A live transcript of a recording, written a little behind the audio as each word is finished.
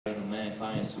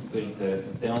това е супер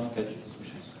интересна тема, така че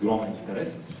слушам с огромен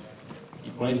интерес. И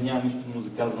понеже няма нищо му за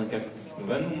казване както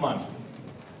обикновено, Мани.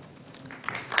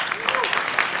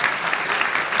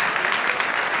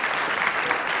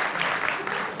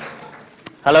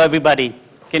 Hello everybody.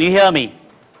 Can you hear me?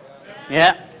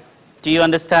 Yeah? Do you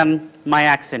understand my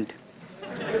accent?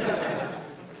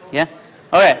 Yeah?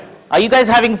 Alright. Are you guys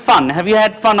having fun? Have you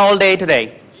had fun all day today?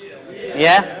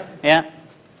 Yeah? Yeah?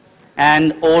 And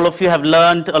all of you have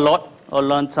learned a lot or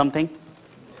learned something?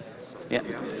 Yeah.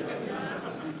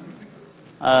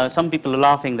 Some people are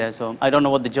laughing there, so I don't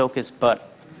know what the joke is, but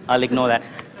I'll ignore that.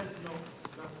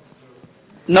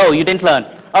 No, you didn't learn.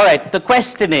 Alright, the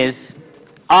question is,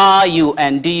 are you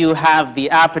and do you have the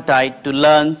appetite to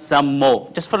learn some more?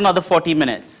 Just for another 40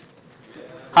 minutes.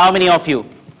 How many of you?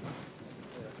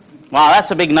 Wow,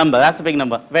 that's a big number. That's a big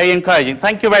number. Very encouraging.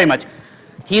 Thank you very much.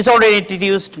 He's already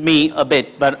introduced me a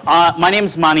bit, but my name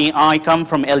is Mani. I come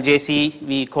from LJC.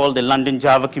 We call the London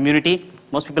Java community.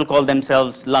 Most people call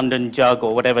themselves London Jug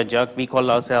or whatever Jug. We call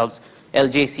ourselves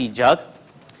LJC Jug.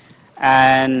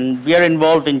 And we are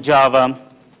involved in Java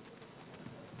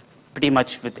pretty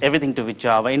much with everything to do with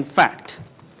Java. In fact,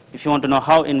 if you want to know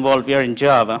how involved we are in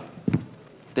Java,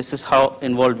 this is how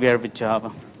involved we are with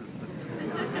Java.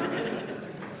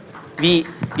 We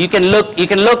can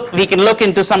look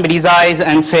into somebody's eyes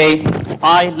and say,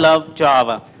 I love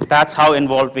Java. That's how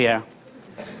involved we are.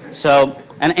 So,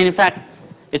 and in fact,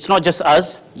 it's not just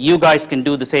us. You guys can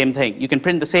do the same thing. You can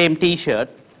print the same T-shirt,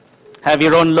 have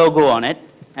your own logo on it,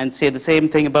 and say the same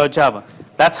thing about Java.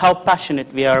 That's how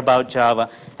passionate we are about Java.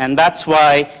 And that's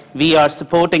why we are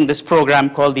supporting this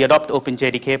program called the Adopt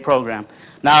OpenJDK program.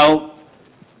 Now,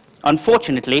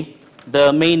 unfortunately,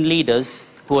 the main leaders,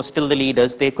 who are still the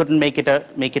leaders, they couldn't make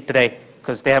it today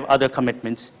because they have other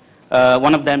commitments.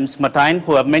 One of them is Martijn,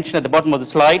 who I've mentioned at the bottom of the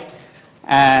slide,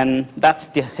 and that's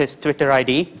his Twitter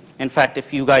ID. In fact,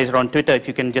 if you guys are on Twitter, if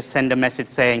you can just send a message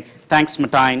saying, thanks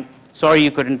Martijn, sorry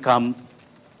you couldn't come,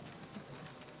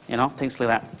 you know, things like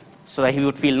that, so that he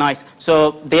would feel nice.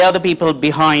 So they are the people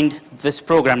behind this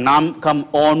program. Now I'm come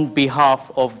on behalf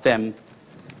of them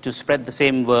to spread the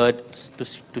same word,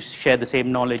 to share the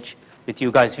same knowledge with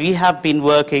you guys. We have been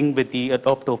working with the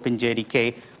Adopt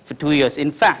OpenJDK for 2 years.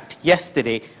 In fact,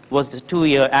 yesterday was the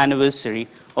 2-year anniversary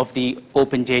of the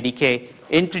OpenJDK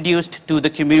introduced to the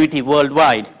community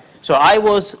worldwide. So I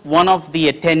was one of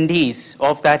the attendees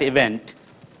of that event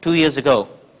 2 years ago.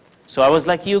 So I was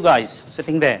like you guys,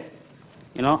 sitting there.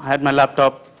 You know, I had my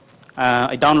laptop,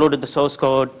 I downloaded the source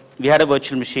code, we had a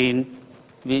virtual machine,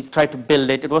 we tried to build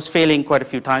it. It was failing quite a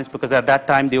few times because at that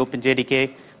time the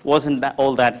OpenJDK wasn't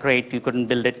all that great, you couldn't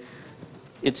build it.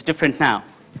 It's different now.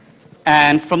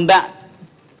 And from that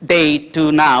day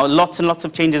to now, lots and lots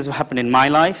of changes have happened in my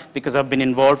life because I've been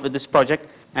involved with this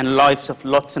project and lives of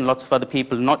lots and lots of other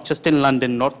people, not just in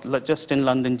London, not just in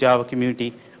London Java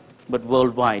community, but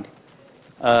worldwide.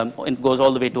 It goes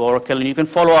all the way to Oracle, and you can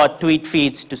follow our tweet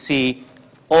feeds to see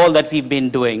all that we've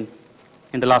been doing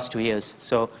in the last 2 years.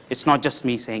 So it's not just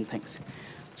me saying things.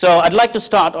 So I'd like to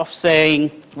start off saying,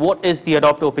 what is the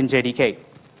Adopt OpenJDK?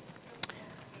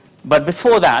 But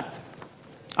before that,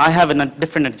 I have a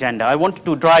different agenda. I wanted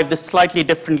to drive this slightly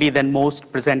differently than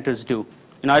most presenters do.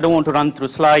 You know, I don't want to run through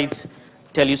slides,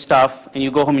 tell you stuff, and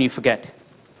you go home and you forget.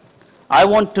 I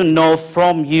want to know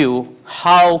from you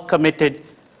how committed,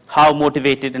 how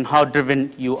motivated, and how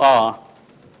driven you are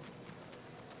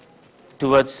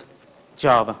towards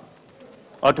Java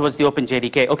or towards the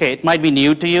OpenJDK. Okay, it might be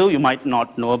new to you, you might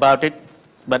not know about it,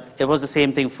 but it was the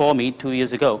same thing for me 2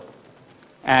 years ago.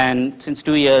 And since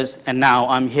 2 years, and now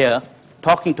I'm here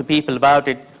talking to people about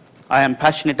it, I am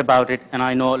passionate about it, and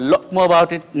I know a lot more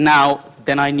about it now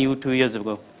than I knew 2 years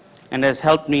ago. And it has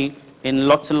helped me in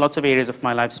lots and lots of areas of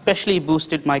my life, especially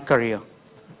boosted my career.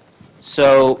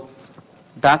 So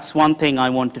that's one thing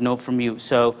I want to know from you.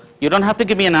 So you don't have to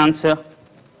give me an answer,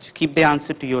 just keep the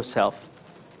answer to yourself.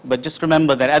 But just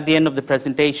remember that at the end of the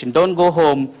presentation, don't go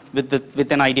home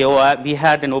with an idea, oh, we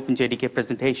had an OpenJDK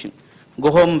presentation.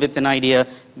 Go home with an idea,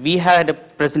 we had a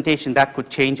presentation that could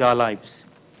change our lives.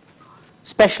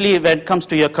 Especially when it comes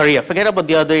to your career. Forget about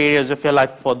the other areas of your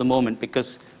life for the moment,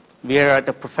 because we are at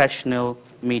a professional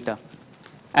meetup.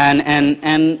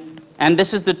 And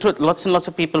this is the truth. Lots and lots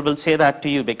of people will say that to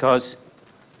you because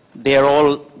they're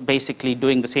all basically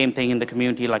doing the same thing in the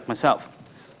community like myself.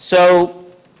 So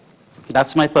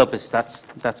that's my purpose.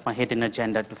 That's my hidden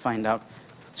agenda to find out.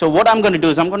 So what I'm going to do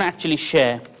is I'm going to actually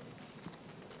share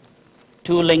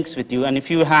 2 links with you. And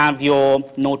if you have your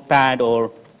notepad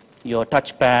or your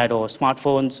touchpad or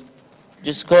smartphones,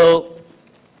 just go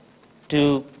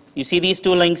to, you see these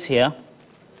 2 links here.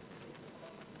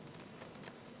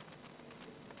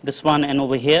 this one and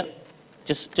over here.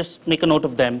 Just make a note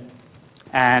of them,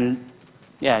 and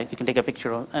yeah, you can take a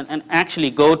picture of, and actually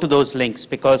go to those links,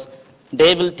 because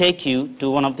they will take you to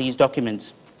one of these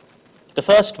documents. The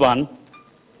first one,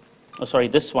 oh sorry,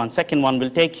 this one, second one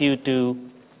will take you to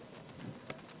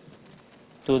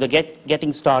the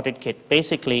getting started kit.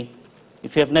 Basically,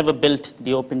 if you have never built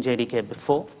the OpenJDK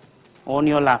before on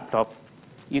your laptop,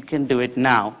 you can do it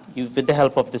now with the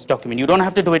help of this document. You don't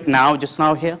have to do it now, just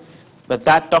now here, but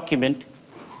that document,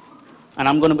 and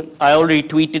I already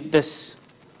tweeted this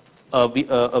a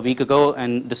week ago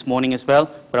and this morning as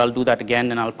well, but I'll do that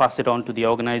again and I'll pass it on to the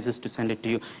organizers to send it to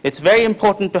you. It's very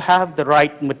important to have the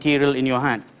right material in your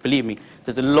hand. Believe me,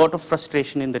 there's a lot of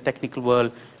frustration in the technical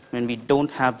world when we don't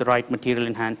have the right material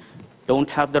in hand, don't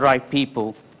have the right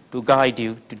people to guide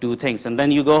you to do things. And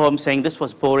then you go home saying, this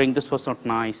was boring, this was not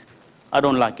nice, I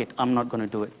don't like it, I'm not going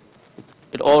to do it.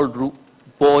 It all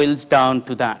boils down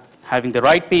to that, having the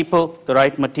right people, the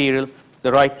right material,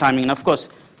 the right timing. And of course,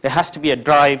 there has to be a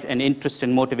drive and interest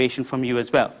and motivation from you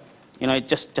as well. You know, it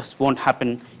just won't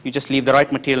happen. You just leave the right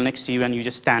material next to you and you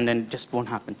just stand and it just won't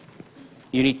happen.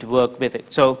 You need to work with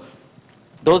it. So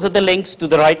those are the links to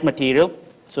the right material.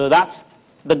 So that's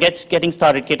the getting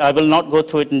started kit. I will not go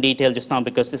through it in detail just now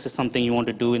because this is something you want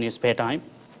to do in your spare time.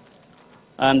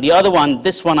 And the other one,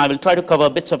 this one, I will try to cover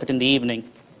bits of it in the evening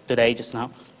today, just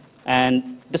now.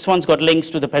 And this one's got links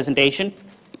to the presentation.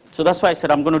 So that's why I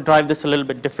said I'm going to drive this a little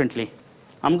bit differently.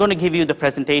 I'm going to give you the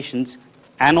presentations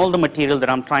and all the material that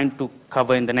I'm trying to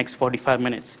cover in the next 45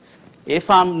 minutes.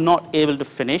 If I'm not able to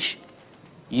finish,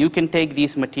 you can take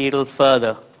these material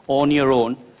further on your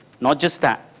own. Not just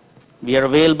that. We are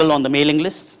available on the mailing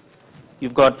lists.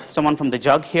 You've got someone from the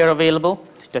JUG here available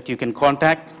that you can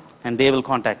contact, and they will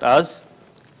contact us.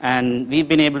 And we've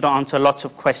been able to answer lots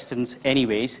of questions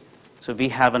anyways. So we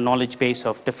have a knowledge base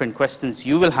of different questions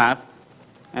you will have.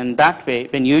 And that way,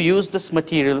 when you use this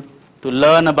material to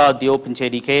learn about the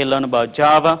OpenJDK, learn about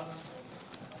Java,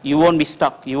 you won't be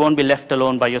stuck. You won't be left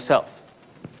alone by yourself.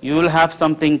 You will have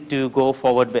something to go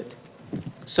forward with.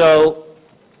 So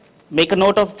make a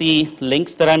note of the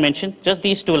links that I mentioned, just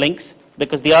these two links,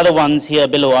 because the other ones here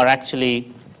below are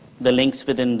actually the links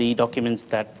within the documents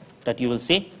that you will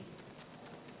see.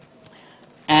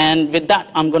 And with that,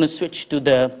 I'm going to switch to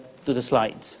the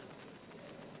slides,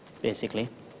 basically.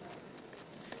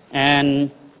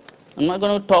 And I'm not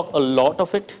going to talk a lot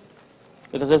of it,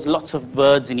 because there's lots of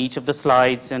words in each of the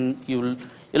slides, and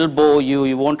it'll bore you,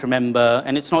 you won't remember,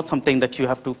 and it's not something that you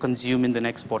have to consume in the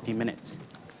next 40 minutes.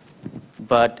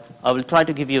 But I will try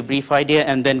to give you a brief idea,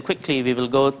 and then quickly we will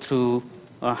go through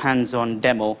a hands-on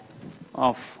demo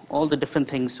of all the different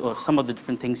things, or some of the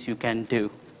different things you can do.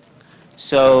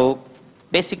 So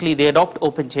basically, the Adopt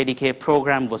OpenJDK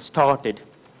program was started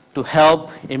to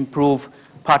help improve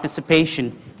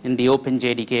participation in the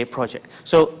OpenJDK project.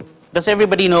 So does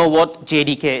everybody know what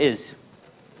JDK is?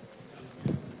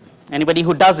 Anybody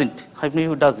who doesn't? Anybody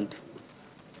who doesn't?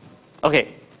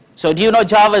 Okay. So do you know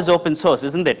Java is open source,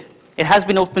 isn't it? It has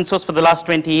been open source for the last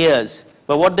 20 years.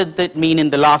 But what did that mean in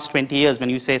the last 20 years when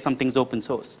you say something's open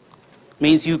source? It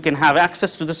means you can have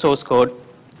access to the source code,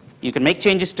 you can make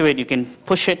changes to it, you can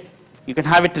push it, you can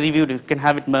have it reviewed, you can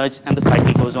have it merged, and the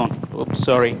cycle goes on. Oops,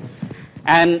 sorry.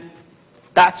 And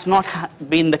that's not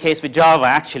been the case with Java,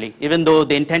 actually, even though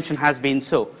the intention has been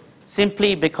so.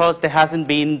 Simply because there hasn't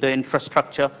been the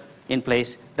infrastructure in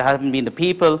place, there haven't been the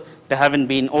people, there haven't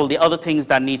been all the other things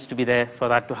that needs to be there for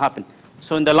that to happen.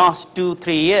 So in the last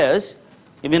 2-3 years,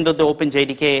 even though the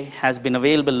OpenJDK has been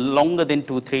available longer than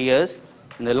 2-3 years,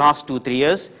 in the last 2-3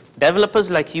 years, developers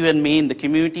like you and me in the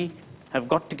community have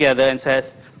got together and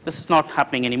said, this is not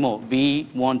happening anymore. We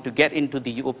want to get into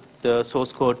the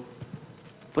source code,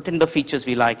 put in the features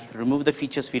we like, remove the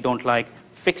features we don't like,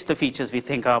 fix the features we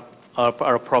think are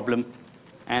a problem,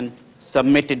 and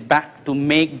submit it back to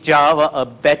make Java a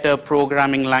better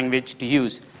programming language to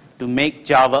use, to make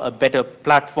Java a better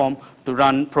platform to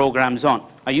run programs on.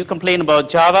 Are you complaining about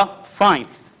Java? Fine.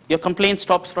 Your complaint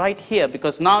stops right here,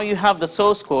 because now you have the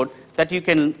source code that you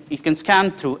can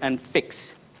scan through and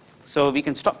fix. So we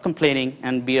can stop complaining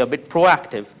and be a bit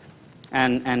proactive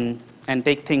and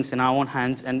take things in our own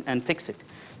hands and fix it.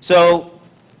 So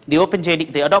the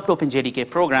Adopt OpenJDK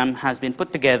program has been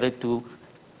put together to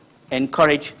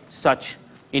encourage such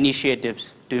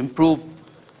initiatives to improve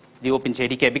the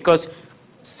OpenJDK, because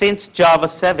since Java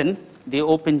 7, the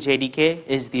OpenJDK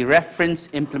is the reference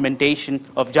implementation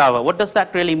of Java. What does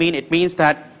that really mean? It means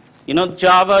that, you know,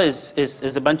 Java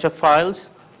is a bunch of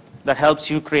files that helps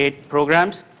you create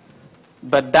programs,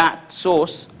 but that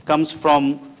source comes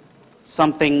from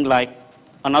something like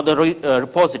another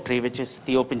repository, which is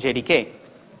the OpenJDK.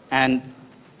 And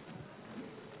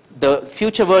the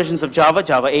future versions of Java,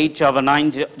 Java 8, Java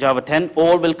 9, Java 10,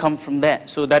 all will come from there.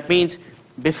 So that means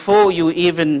before you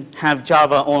even have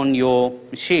Java on your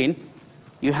machine,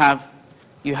 you have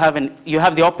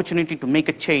the opportunity to make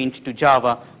a change to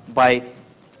Java by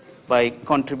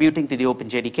contributing to the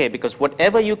OpenJDK, because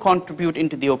whatever you contribute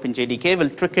into the OpenJDK will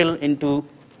trickle into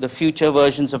the future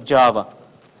versions of Java.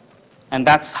 And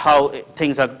that's how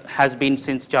things has been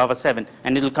since Java 7,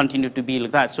 and it will continue to be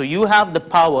like that. So you have the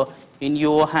power in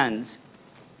your hands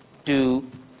to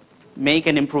make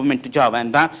an improvement to Java,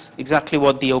 and that's exactly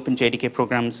what the OpenJDK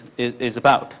programs is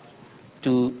about,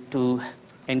 to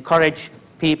encourage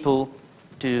people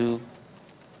to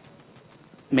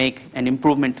make an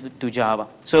improvement to Java.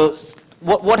 So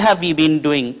what have we been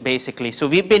doing, basically? So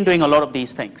we've been doing a lot of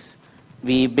these things.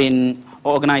 We've been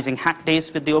organizing hack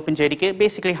days with the OpenJDK.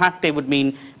 Basically, hack day would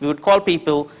mean we would call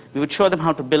people, we would show them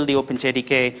how to build the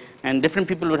OpenJDK, and different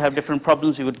people would have different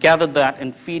problems. We would gather that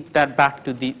and feed that back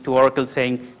to Oracle,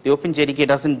 saying the OpenJDK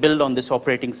doesn't build on this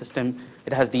operating system,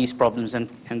 it has these problems,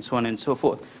 and so on and so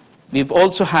forth. We've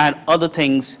also had other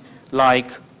things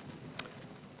like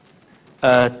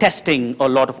testing a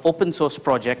lot of open source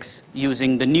projects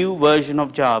using the new version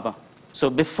of Java. So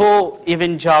before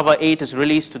even Java 8 is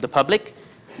released to the public,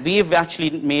 we've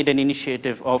actually made an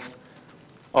initiative of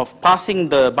passing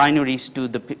the binaries to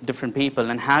the different people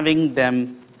and having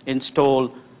them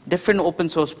install different open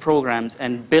source programs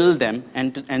and build them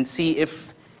and see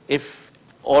if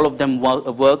all of them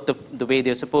work the way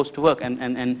they're supposed to work,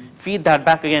 and feed that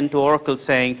back again to Oracle,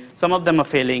 saying some of them are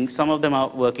failing, some of them are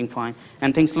working fine,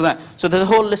 and things like that. So there's a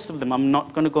whole list of them. I'm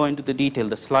not going to go into the detail.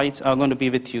 The slides are going to be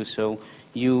with you, so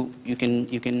you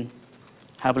can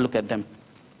have a look at them.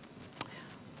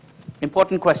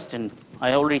 Important question.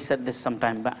 I already said this some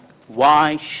time back.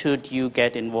 Why should you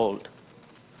get involved?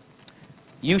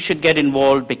 You should get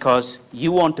involved because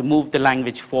you want to move the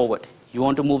language forward. You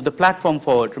want to move the platform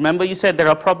forward. Remember, you said there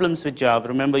are problems with Java.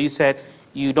 Remember, you said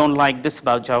you don't like this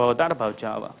about Java or that about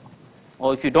Java.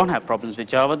 Or if you don't have problems with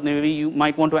Java, maybe you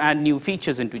might want to add new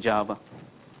features into Java.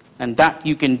 And that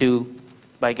you can do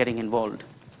by getting involved.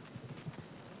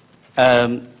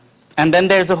 And then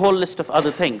there's a whole list of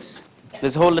other things.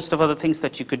 There's a whole list of other things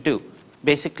that you could do.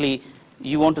 Basically,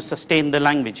 you want to sustain the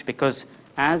language, because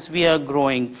as we are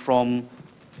growing from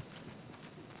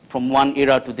one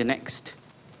era to the next,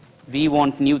 we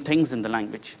want new things in the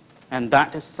language. And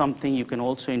that is something you can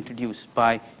also introduce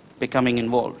by becoming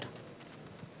involved.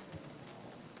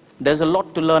 There's a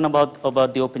lot to learn about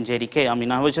the OpenJDK. I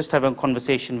mean, I was just having a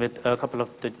conversation with a couple of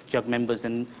the JUG members,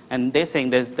 and they're saying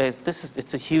the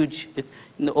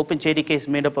OpenJDK is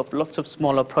made up of lots of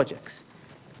smaller projects.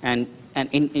 And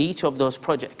in each of those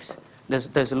projects,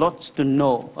 there's lots to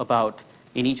know about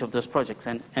in each of those projects.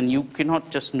 And you cannot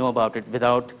just know about it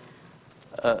without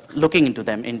looking into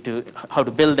them, into how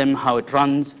to build them, how it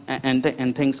runs, and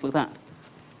things like that.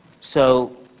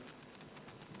 So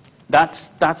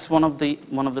that's one of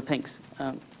the things.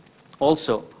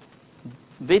 Also,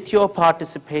 with your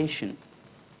participation,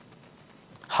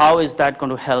 how is that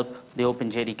going to help the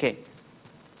OpenJDK?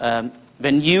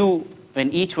 When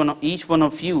each one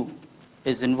of you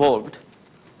is involved,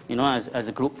 as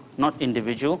a group, not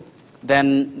individual,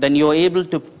 then you're able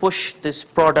to push this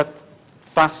product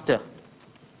faster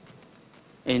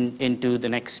into the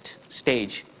next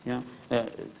stage.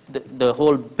 The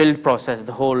whole build process,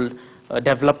 the whole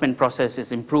development process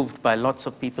is improved by lots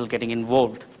of people getting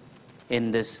involved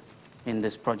in this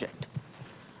project.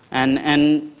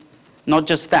 And not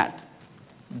just that,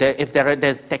 if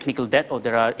there's technical debt or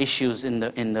there are issues in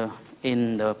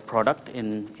the product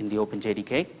in the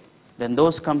OpenJDK, then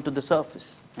those come to the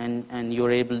surface, and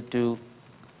you're able to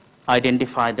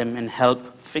identify them and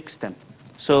help fix them.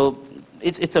 So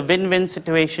it's a win-win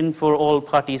situation for all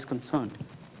parties concerned.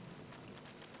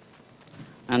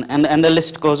 And the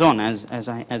list goes on, as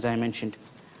I mentioned.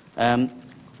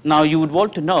 Now you would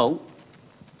want to know,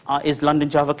 is London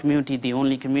Java community the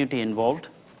only community involved,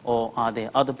 or are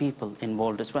there other people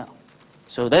involved as well?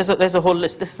 So there's a whole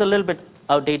list. This is a little bit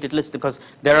outdated list because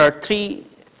there are 3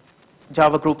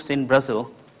 Java groups in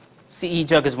Brazil. CE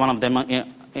JUG is one of them,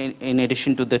 in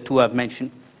addition to the 2 I've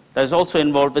mentioned. That is also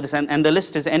involved with this, and the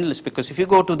list is endless, because if you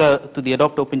go to the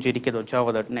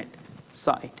adopt-openjdk.java.net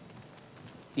site,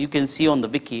 you can see on the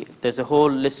wiki there's a whole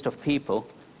list of people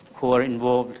who are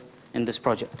involved in this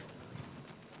project.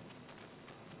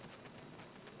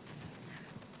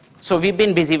 So we've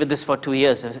been busy with this for 2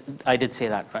 years. I did say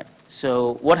that, right?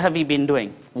 So what have we been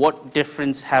doing? What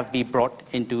difference have we brought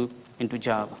into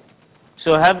Java?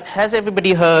 So has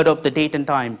everybody heard of the date and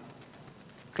time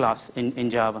class in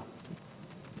Java?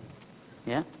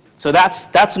 Yeah? So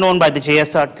that's known by the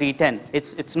JSR 310.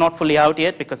 It's not fully out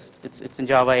yet because it's in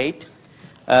Java 8,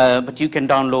 but you can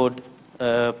download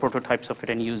prototypes of it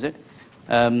and use it.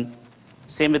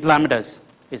 Same with Lambdas,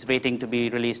 is waiting to be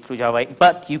released through Java 8,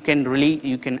 but you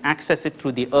can access it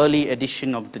through the early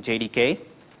edition of the JDK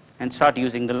and start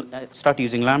using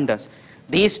Lambdas.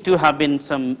 These two have been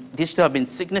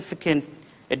significant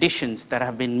additions that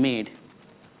have been made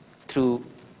through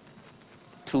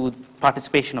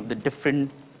participation of the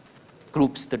different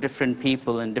groups, the different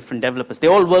people and different developers. They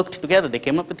all worked together. They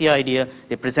came up with the idea,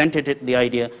 they presented the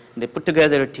idea, and they put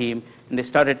together a team, and they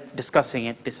started discussing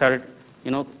it. They started,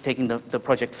 taking the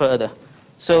project further.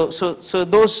 So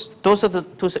those are the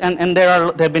two, and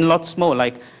there have been lots more.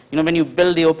 Like, when you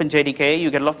build the OpenJDK,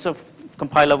 you get lots of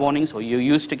compiler warnings, or you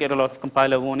used to get a lot of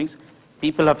compiler warnings.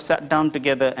 People have sat down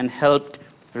together and helped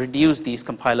reduce these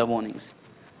compiler warnings.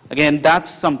 Again, that's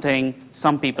something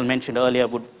some people mentioned earlier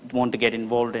would want to get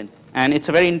involved in. And it's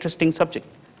a very interesting subject.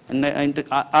 And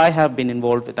I have been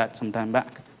involved with that some time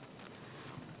back.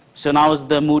 So now is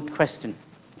the moot question.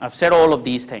 I've said all of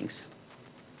these things.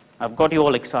 I've got you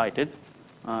all excited.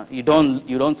 You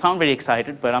don't sound very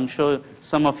excited, but I'm sure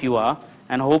some of you are.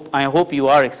 And I hope you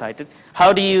are excited.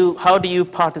 How do you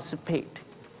participate?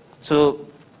 So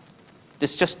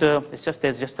there's just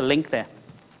a link there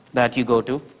that you go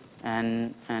to,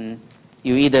 and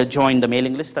you either join the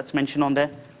mailing list that's mentioned on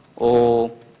there, or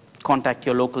contact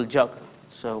your local JUG.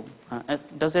 So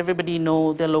does everybody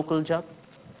know their local JUG?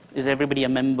 Is everybody a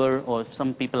member, or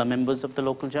some people are members of the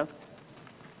local JUG?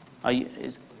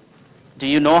 Do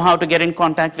you know how to get in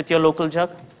contact with your local JUG?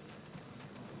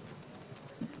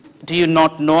 Do you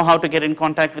not know how to get in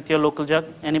contact with your local JUG?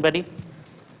 Anybody?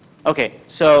 Okay,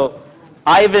 so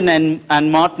Ivan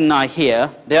and Martin are here.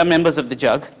 They are members of the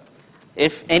JUG.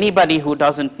 If anybody who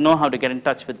doesn't know how to get in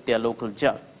touch with their local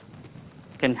JUG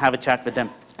can have a chat with them.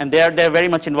 And they're very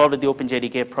much involved with the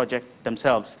OpenJDK project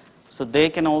themselves. So they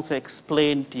can also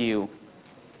explain to you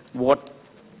what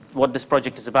this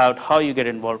project is about, how you get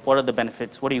involved, what are the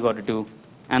benefits, what do you got to do,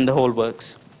 and the whole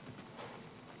works.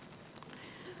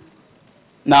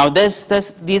 Now,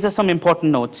 these are some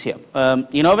important notes here.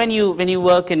 When you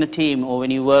work in a team, or when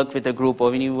you work with a group,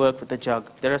 or when you work with a JUG,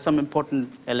 there are some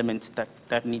important elements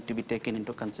that need to be taken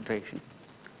into consideration.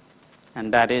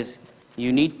 And that is,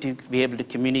 you need to be able to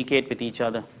communicate with each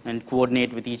other and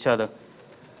coordinate with each other.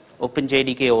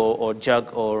 OpenJDK or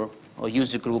JUG or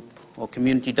user group or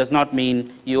community does not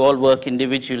mean you all work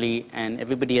individually and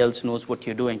everybody else knows what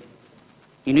you're doing.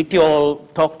 You need to all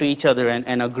talk to each other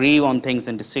and agree on things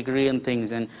and disagree on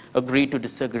things and agree to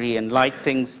disagree and like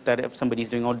things that if somebody's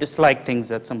doing or dislike things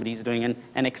that somebody's doing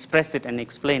and express it and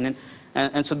explain it.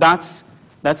 And so that's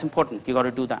important. You got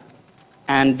to do that.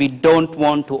 And we don't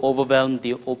want to overwhelm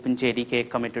the OpenJDK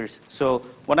committers. So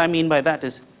what I mean by that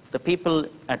is the people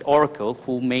at Oracle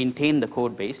who maintain the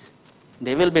code base,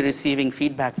 they will be receiving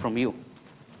feedback from you.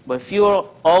 But if you're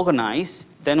organized,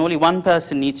 then only one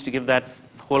person needs to give that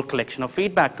whole collection of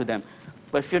feedback to them.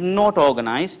 But if you're not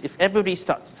organized, if everybody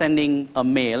starts sending a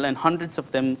mail and hundreds of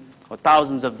them or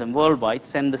thousands of them worldwide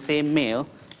send the same mail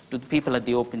to the people at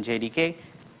the OpenJDK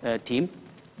team,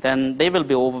 then they will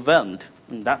be overwhelmed.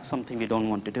 And that's something we don't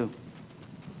want to do.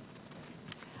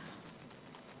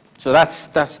 So that's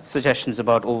suggestions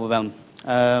about overwhelm.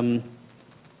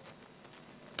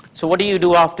 So what do you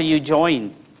do after you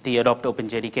join the Adopt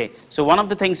OpenJDK? So one of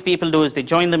the things people do is they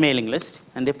join the mailing list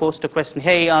and they post a question,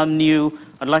 hey, I'm new,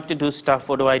 I'd like to do stuff,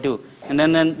 what do I do? And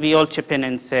then we all chip in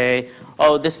and say,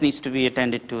 oh, this needs to be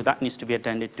attended to, that needs to be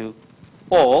attended to.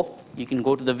 Or you can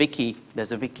go to the wiki,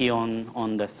 there's a wiki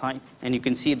on the site, and you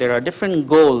can see there are different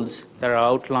goals that are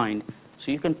outlined.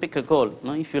 So you can pick a goal.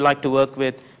 If you like to work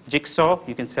with Jigsaw,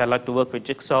 you can say, I'd like to work with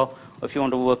Jigsaw. Or if you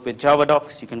want to work with Java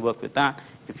docs, you can work with that.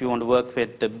 If you want to work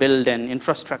with the build and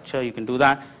infrastructure, you can do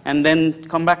that. And then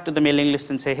come back to the mailing list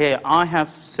and say, hey, I have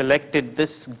selected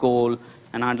this goal,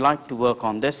 and I'd like to work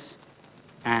on this.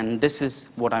 And this is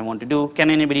what I want to do.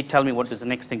 Can anybody tell me what is the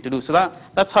next thing to do? So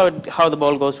that's how the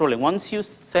ball goes rolling. Once you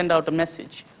send out a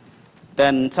message,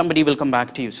 then somebody will come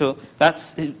back to you. So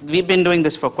we've been doing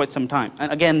this for quite some time.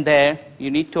 And again, you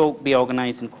need to be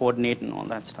organized and coordinate and all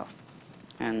that stuff.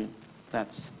 And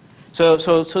that's so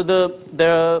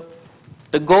the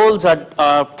goals are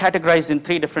categorized in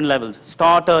 3 different levels: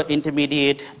 starter,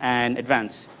 intermediate, and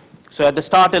advanced. So at the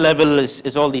starter level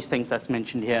is all these things that's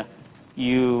mentioned here.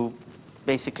 You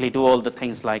basically do all the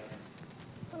things like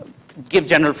give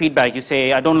general feedback. You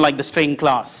say, I don't like the string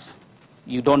class.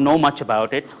 You don't know much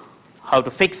about it, how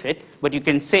to fix it, but you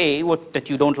can say that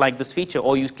you don't like this feature,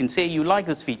 or you can say you like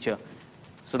this feature.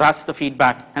 So that's the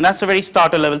feedback. And that's a very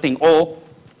starter level thing. Or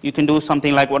you can do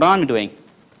something like what I'm doing.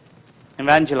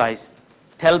 Evangelize.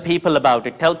 Tell people about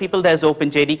it. Tell people there's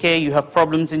OpenJDK, you have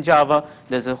problems in Java,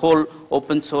 there's a whole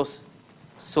open source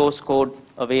code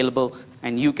available,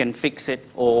 and you can fix it,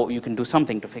 or you can do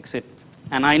something to fix it.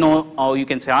 And I know, or you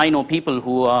can say, I know people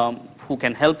who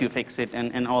can help you fix it,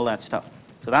 and all that stuff.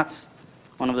 So that's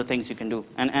one of the things you can do.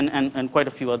 And quite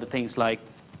a few other things like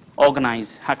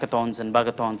organize hackathons and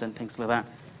bugathons and things like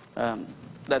that.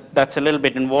 That's a little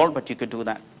bit involved, but you could do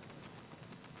that.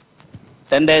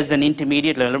 Then there's an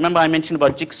intermediate level. Remember I mentioned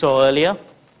about Jigsaw earlier?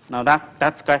 Now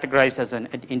that's categorized as an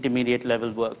intermediate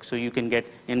level work. So you can get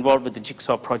involved with the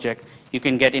Jigsaw project. You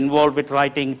can get involved with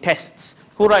writing tests.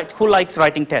 Who likes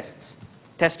writing tests?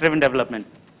 Test-driven development.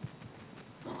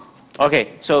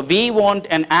 Okay, so we want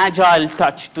an agile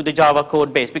touch to the Java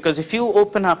code base, because if you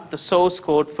open up the source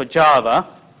code for Java,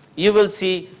 you will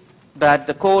see that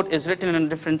the code is written in a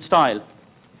different style.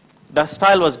 The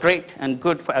style was great and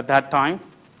good at that time,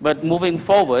 but moving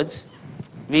forwards,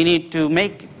 we need to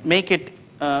bring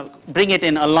it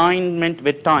in alignment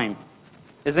with time,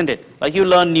 isn't it? Like you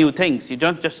learn new things. You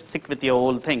don't just stick with your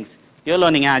old things. You're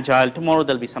learning agile. Tomorrow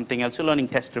there'll be something else. You're learning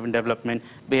test-driven development,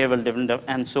 behavioral-driven,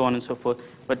 and so on and so forth.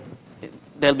 But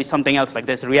there'll be something else. Like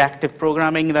there's reactive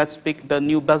programming. That's the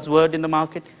new buzzword in the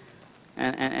market.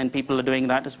 And people are doing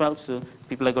that as well. So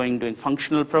people are doing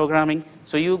functional programming.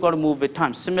 So you've got to move with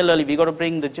time. Similarly, we've got to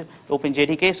bring the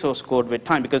OpenJDK source code with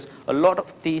time, because a lot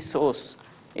of the source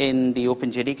in the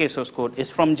OpenJDK source code is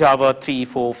from Java 3,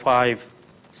 4, 5,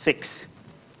 6.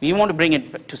 We want to bring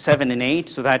it to 7 and 8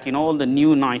 so that all the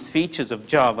new nice features of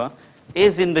Java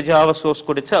is in the Java source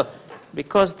code itself.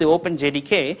 Because the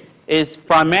OpenJDK is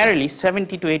primarily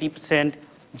 70 to 80%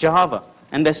 Java.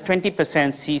 And there's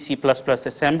 20% C, C++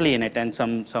 assembly in it, and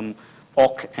some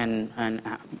awk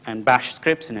and bash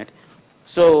scripts in it.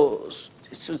 So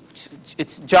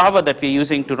it's Java that we're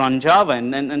using to run Java,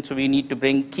 and so we need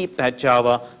to keep that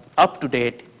Java up to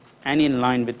date and in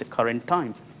line with the current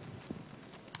time.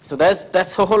 So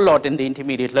that's a whole lot in the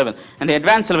intermediate level. And the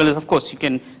advanced level is, of course, you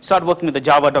can start working with the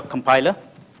Java compiler.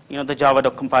 The Java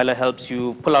compiler helps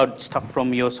you pull out stuff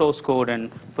from your source code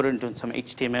and put it into some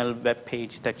HTML web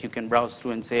page that you can browse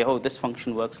through and say, oh, this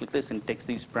function works like this and takes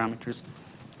these parameters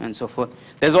and so forth.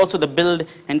 There's also the build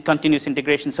and continuous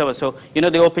integration server. So, the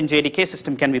OpenJDK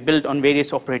system can be built on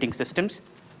various operating systems,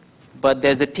 but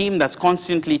there's a team that's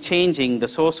constantly changing the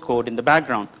source code in the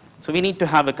background. So we need to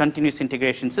have a continuous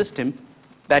integration system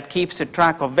that keeps a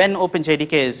track of when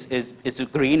OpenJDK is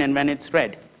green and when it's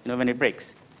red, when it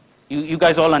breaks. You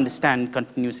guys all understand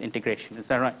continuous integration, is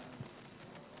that right?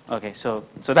 Okay, so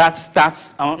that's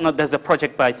there's a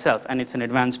project by itself, and it's an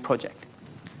advanced project.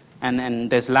 And then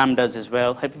there's Lambdas as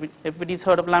well. Everybody's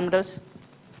heard of Lambdas?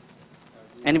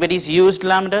 Anybody's used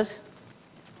Lambdas?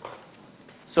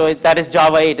 So that is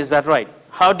Java 8, is that right?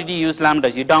 How did you use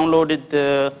Lambdas? You downloaded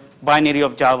the binary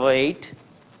of Java 8?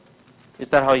 Is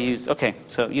that how you use? Okay,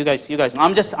 so you guys,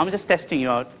 I'm just testing you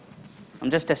out. I'm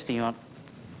just testing you out.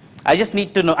 I just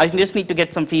need to know. I just need to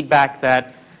get some feedback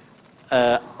that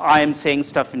I am saying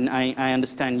stuff and I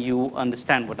understand you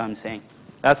understand what I'm saying.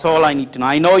 That's all I need to know.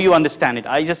 I know you understand it.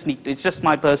 I just need. It's just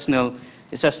my personal.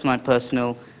 It's just my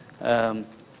personal. How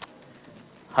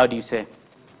do you say?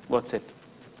 What's it?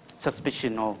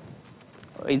 Suspicion or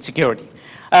insecurity.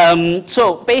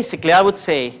 So basically, I would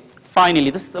say finally,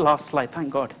 this is the last slide.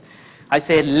 Thank God. I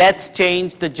say let's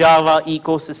change the Java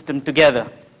ecosystem together.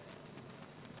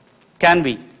 Can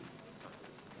we?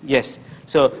 Yes.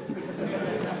 So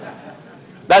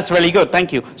that's really good.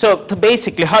 Thank you. So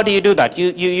basically, how do you do that?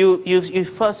 You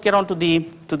first get onto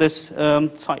this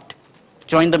site.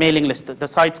 Join the mailing list. The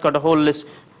site's got a whole list.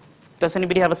 Does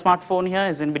anybody have a smartphone here?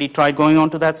 Has anybody tried going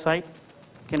onto that site?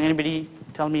 Can anybody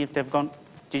tell me if they've gone?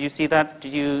 Did you see that?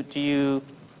 Have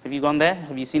you gone there?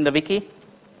 Have you seen the wiki?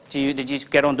 Did you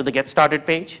get onto the Get Started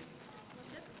page?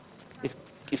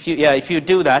 If you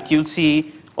do that, you'll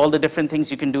see all the different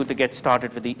things you can do to get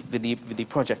started with the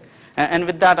project. And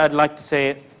with that, I'd like to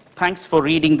say thanks for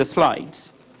reading the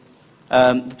slides.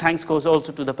 Thanks goes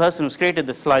also to the person who's created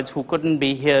the slides who couldn't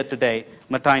be here today,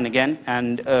 Martijn again,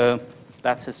 and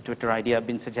that's his Twitter ID. I've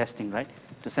been suggesting, right,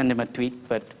 to send him a tweet,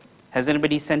 but has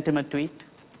anybody sent him a tweet?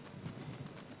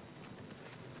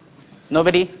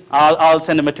 Nobody? I'll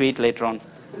send him a tweet later on.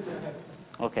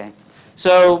 Okay.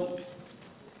 So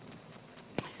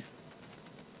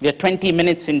we are 20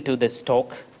 minutes into this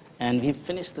talk, and we've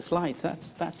finished the slides.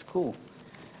 That's cool.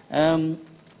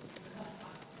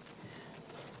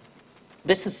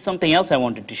 This is something else I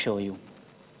wanted to show you,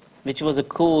 which was a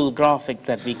cool graphic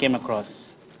that we came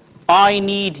across. I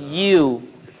need you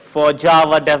for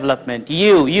Java development.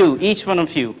 You, each one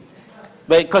of you.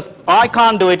 Because I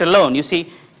can't do it alone. You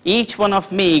see, Each one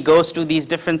of me goes to these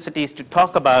different cities to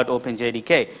talk about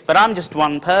OpenJDK. But I'm just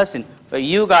one person. But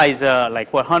you guys are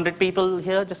like, what, 100 people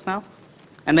here just now?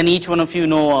 And then each one of you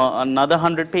know another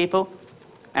 100 people.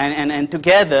 And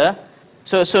together,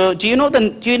 so do you know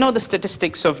the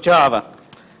statistics of Java?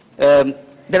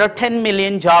 There are 10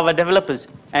 million Java developers,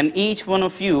 and each one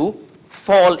of you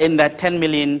fall in that 10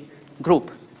 million group,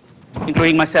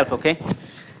 including myself, okay?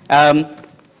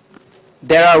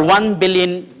 There are 1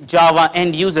 billion Java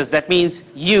end users. That means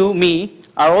you, me,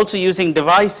 are also using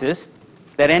devices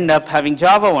that end up having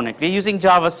Java on it. We're using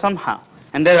Java somehow.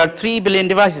 And there are 3 billion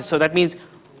devices, so that means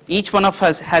each one of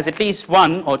us has at least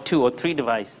 1 or 2 or 3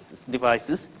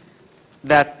 devices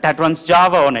that runs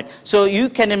Java on it. So you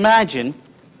can imagine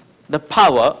the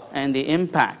power and the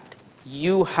impact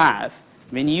you have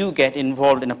when you get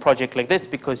involved in a project like this,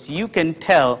 because you can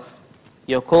tell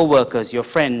your coworkers, your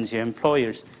friends, your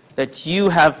employers that you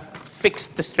have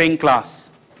fixed the string class,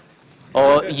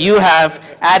 or you have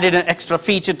added an extra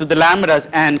feature to the lambdas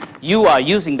and you are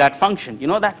using that function. You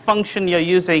know that function you're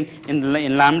using in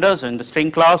lambdas or in the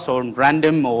string class or in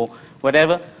random or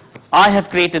whatever? I have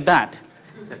created that.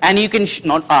 And you can,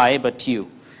 not I, but you.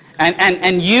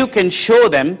 And you can show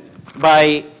them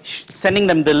by sending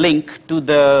them the link to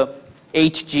the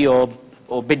HG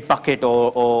or Bitbucket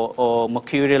or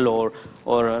Mercurial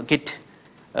or Git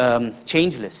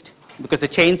change list, because the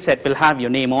change set will have your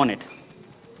name on it.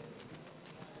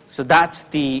 So that's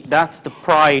the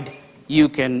pride you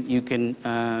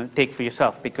can take for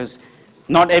yourself, because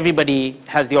not everybody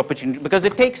has the opportunity, because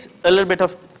it takes a little bit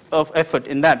of effort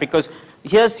in that, because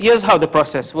here's how the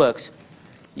process works.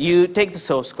 You take the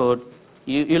source code,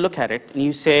 you look at it, and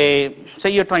you say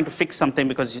you're trying to fix something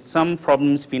because some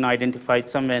problem's been identified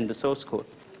somewhere in the source code.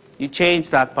 You change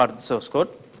that part of the source code.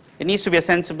 It needs to be a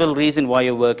sensible reason why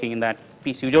you're working in that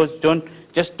piece. You just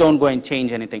don't go and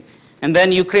change anything. And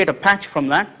then you create a patch from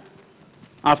that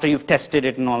after you've tested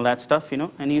it and all that stuff,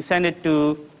 and you send it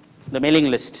to the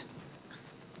mailing list,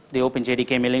 the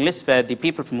OpenJDK mailing list, where the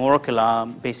people from Oracle are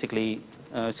basically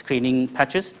screening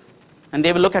patches. And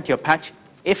they will look at your patch.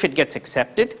 If it gets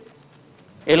accepted,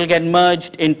 it'll get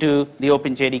merged into the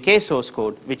OpenJDK source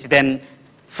code, which then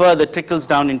further trickles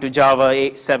down into Java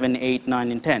 8, 7, 8,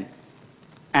 9, and 10.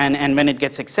 And when it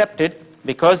gets accepted,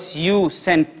 because you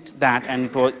sent that,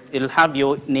 and it'll have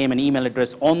your name and email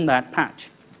address on that patch,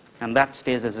 and that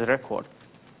stays as a record.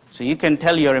 So you can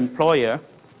tell your employer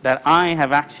that I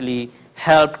have actually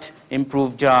helped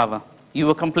improve Java. You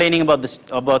were complaining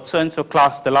about so-and-so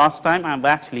class the last time. I've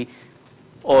actually,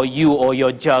 or you or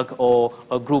your jug or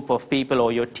a group of people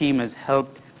or your team has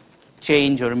helped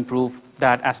change or improve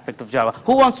that aspect of Java.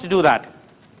 Who wants to do that?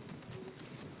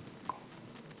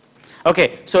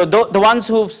 Okay, so the ones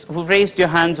who've raised your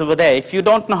hands over there, if you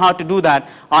don't know how to do that,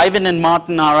 Ivan and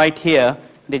Martin are right here.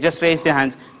 They just raised their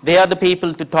hands. They are the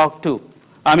people to talk to.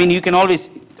 I mean, you can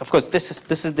always, of course, this is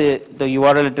the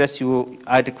URL address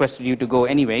I requested you to go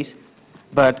anyways,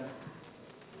 but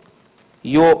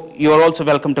you're also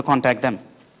welcome to contact them.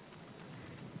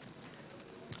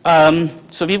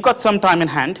 So we've got some time in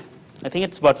hand. I think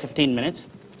it's about 15 minutes.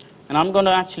 And I'm going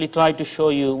to actually try to show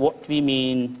you what we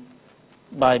mean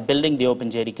by building the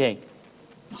OpenJDK.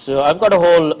 So I've got a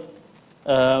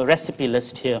whole recipe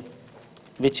list here,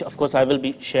 which of course I've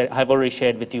already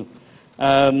shared with you.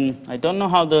 I don't know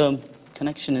how the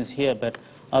connection is here, but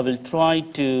I will try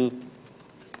to.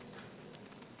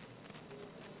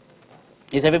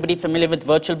 Is everybody familiar with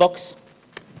VirtualBox?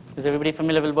 Is everybody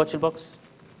familiar with VirtualBox?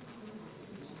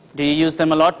 Do you use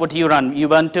them a lot? What do you run?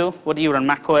 Ubuntu? What do you run?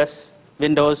 Mac OS?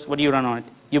 Windows? What do you run on it?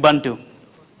 Ubuntu.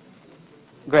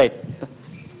 Great.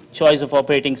 Choice of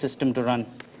operating system to run.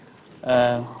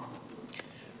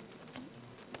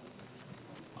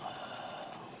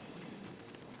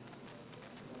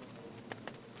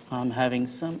 I'm having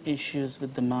some issues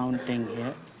with the mounting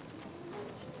here.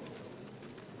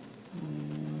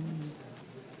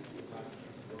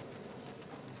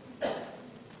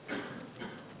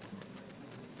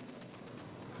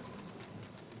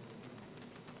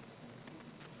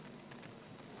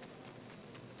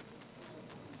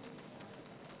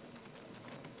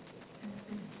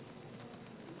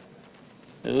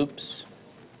 Oops.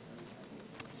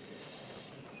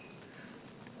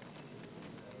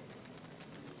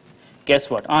 Guess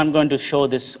what? I'm going to show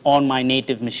this on my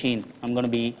native machine. I'm going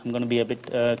to be a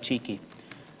bit cheeky.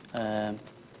 Can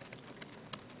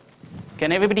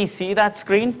everybody see that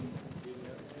screen?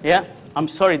 Yeah. I'm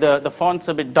sorry, the font's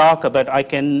a bit darker, but I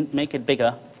can make it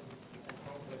bigger.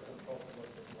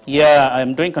 Yeah,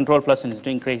 I'm doing Control Plus and it's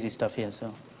doing crazy stuff here.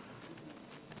 So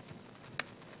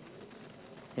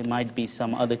there might be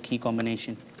some other key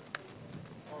combination.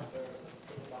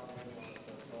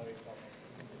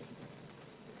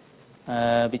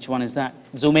 Which one is that?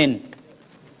 Zoom in.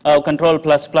 Oh, control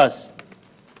plus plus.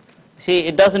 See,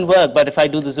 it doesn't work, but if I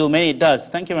do the zoom in, it does.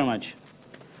 Thank you very much.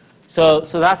 So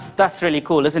that's really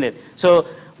cool, isn't it? So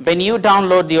when you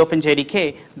download the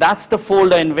OpenJDK, that's the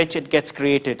folder in which it gets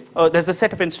created. Oh, there's a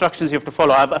set of instructions you have to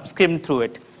follow. I've skimmed through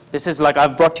it. This is like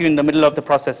I've brought you in the middle of the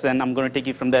process, and I'm going to take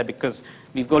you from there because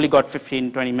we've only got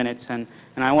 15, 20 minutes, and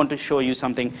I want to show you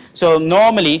something. So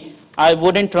normally, I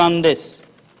wouldn't run this.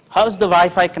 How's the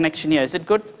Wi-Fi connection here? Is it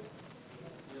good?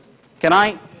 Can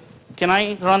I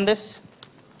run this?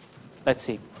 Let's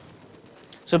see.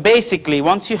 So basically,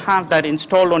 once you have that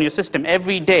installed on your system,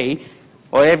 every day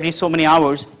or every so many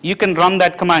hours, you can run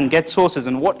that command, get sources,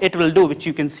 and what it will do, which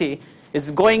you can see,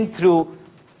 is going through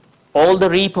all the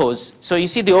repos. So you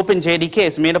see the OpenJDK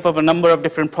is made up of a number of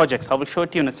different projects. I will show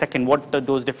it to you in a second what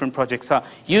those different projects are.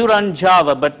 You run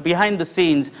Java, but behind the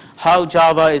scenes, how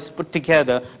Java is put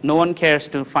together, no one cares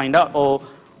to find out. Or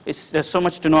there's so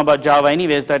much to know about Java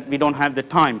anyways that we don't have the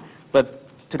time. But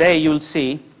today you'll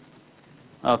see.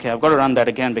 Okay, I've got to run that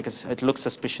again because it looks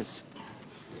suspicious.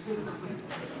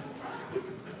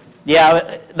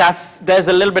 Yeah, there's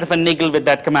a little bit of a niggle with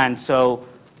that command, so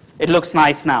it looks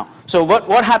nice now. So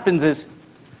what happens is,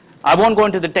 I won't go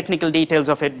into the technical details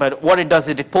of it, but what it does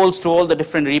is it polls through all the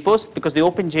different repos because the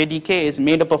OpenJDK is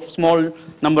made up of small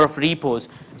number of repos.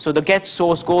 So the get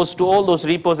source goes to all those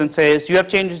repos and says, you have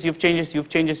changes, you've changes, you've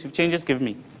changes, you've changes, give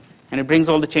me. And it brings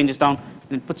all the changes down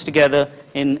and it puts together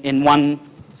in one.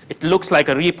 It looks like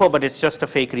a repo, but it's just a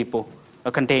fake repo,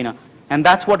 a container. And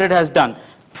that's what it has done.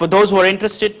 For those who are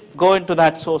interested, go into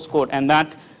that source code, and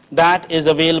that is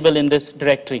available in this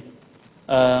directory.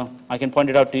 I can point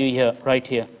it out to you here, right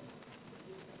here.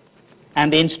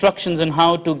 And the instructions on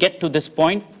how to get to this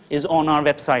point is on our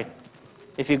website.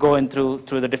 If you go in through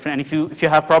the different, and if you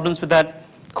have problems with that,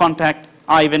 contact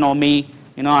Ivan or me.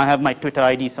 You know, I have my Twitter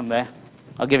ID somewhere.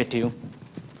 I'll give it to you.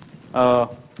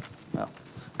 Well,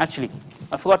 actually,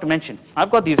 I forgot to mention, I've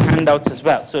got these handouts as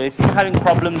well. So if you're having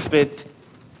problems with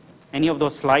any of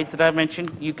those slides that I've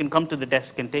mentioned, you can come to the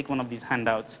desk and take one of these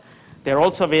handouts. They're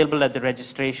also available at the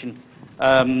registration.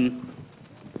 And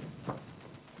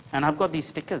I've got these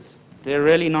stickers. They're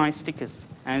really nice stickers.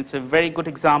 And it's a very good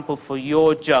example for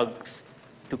your jugs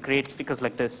to create stickers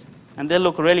like this. And they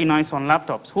look really nice on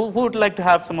laptops. Who would like to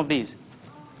have some of these?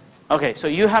 Okay, so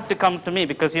you have to come to me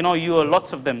because you know you are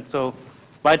lots of them. So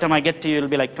by the time I get to you, it'll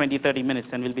be like 20, 30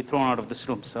 minutes and we'll be thrown out of this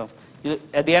room. So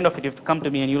at the end of it, you have to come to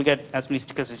me and you'll get as many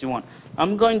stickers as you want.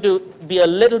 I'm going to be a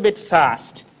little bit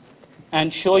fast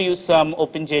and show you some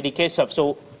OpenJDK stuff.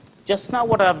 So just now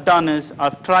what I've done is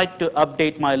I've tried to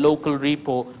update my local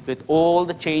repo with all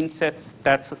the change sets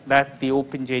that the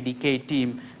OpenJDK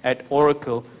team at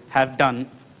Oracle have done.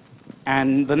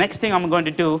 And the next thing I'm going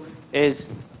to do is,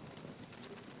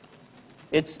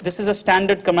 this is a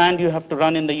standard command you have to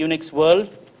run in the Unix world.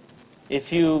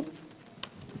 If you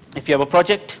have a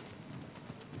project,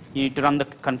 you need to run the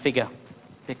configure,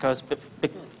 because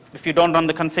if you don't run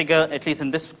the configure, at least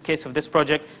in this case of this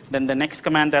project, then the next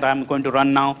command that I'm going to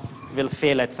run now will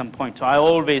fail at some point. So I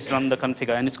always run the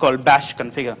configure, and it's called bash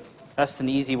configure. That's an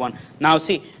easy one. Now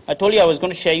see, I told you I was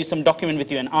going to share you some document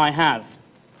with you, and I have.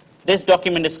 This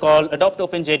document is called Adopt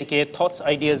OpenJDK, Thoughts,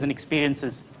 Ideas, and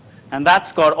Experiences. And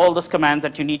that's got all those commands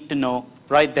that you need to know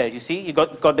right there. You see, you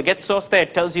got the get source there.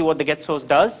 It tells you what the get source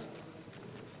does.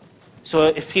 So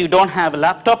if you don't have a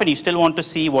laptop and you still want to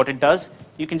see what it does,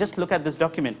 you can just look at this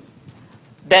document.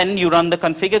 Then you run the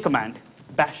configure command,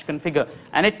 bash configure,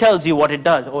 and it tells you what it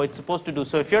does or it's supposed to do.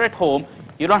 So if you're at home,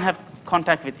 you don't have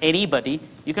contact with anybody,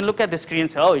 you can look at the screen and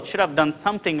say, oh, it should have done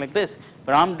something like this,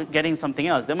 but I'm getting something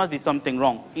else. There must be something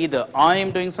wrong. Either I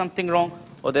am doing something wrong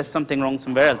or there's something wrong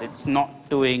somewhere else. It's not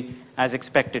doing as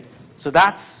expected. So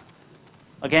that's,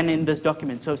 again, in this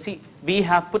document. So see, we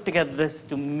have put together this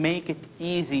to make it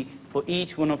easy for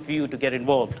each one of you to get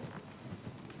involved.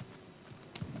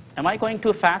 Am I going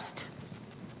too fast?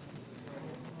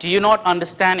 Do you not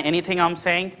understand anything I'm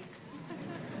saying?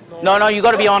 No, you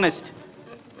got to be honest.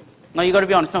 No, you got to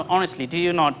be honest. No, honestly, do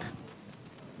you not?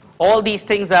 All these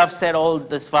things I've said all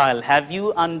this while, have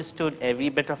you understood every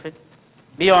bit of it?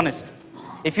 Be honest.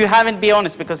 If you haven't, be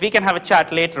honest, because we can have a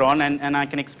chat later on and I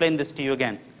can explain this to you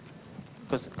again.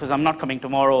 Because I'm not coming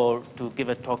tomorrow or to give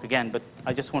a talk again, but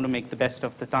I just want to make the best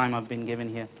of the time I've been given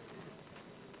here.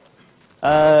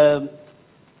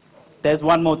 There's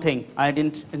one more thing. I had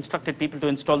instructed people to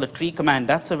install the tree command.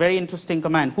 That's a very interesting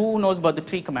command. Who knows about the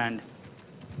tree command?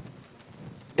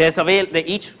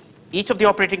 Each of the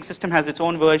operating system has its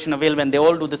own version available, and they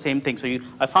all do the same thing. So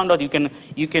I found out you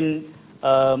can.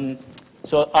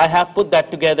 So I have put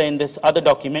that together in this other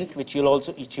document, which you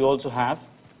also have.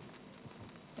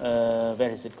 Where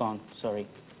is it gone? Sorry.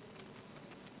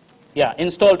 Yeah,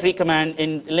 install tree command.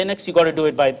 In Linux, you got to do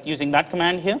it by using that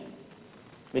command here,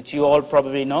 which you all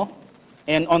probably know.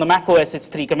 And on the Mac OS, it's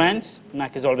 3 commands.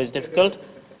 Mac is always difficult.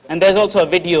 And there's also a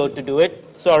video to do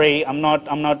it. Sorry, I'm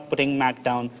not putting Mac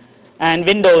down. And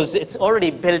Windows, it's already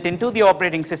built into the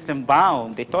operating system.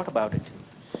 Wow, they thought about it.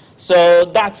 So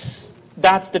that's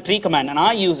the tree command. And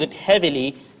I use it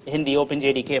heavily in the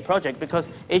OpenJDK project because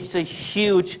it's a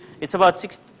huge, it's about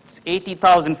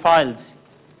 80,000 files,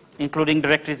 including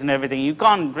directories and everything. You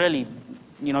can't really,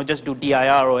 just do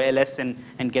dir or ls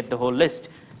and get the whole list.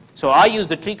 So I use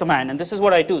the tree command, and this is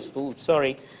what I do. Ooh,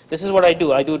 sorry. This is what I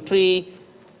do. I do tree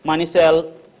minus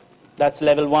L, that's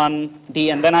level 1,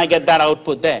 D, and then I get that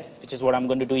output there, which is what I'm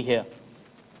going to do here.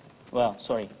 Well,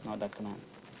 sorry, not that command.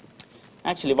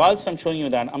 Actually, whilst I'm showing you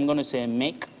that, I'm going to say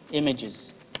make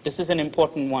images. This is an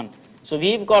important one. So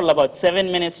we've got about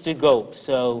 7 minutes to go.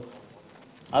 So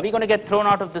are we going to get thrown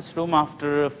out of this room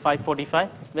after 5:45?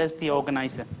 Where's the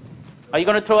organizer? Are you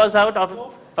going to throw us out?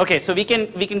 Okay, so we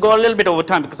can go a little bit over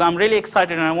time because I'm really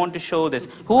excited and I want to show this.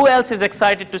 Who else is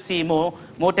excited to see more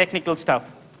technical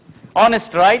stuff?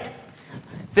 Honest, right?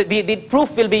 The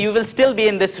proof will be you will still be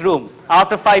in this room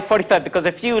after 5:45 because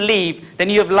if you leave, then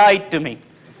you have lied to me.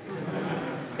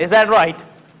 Is that right?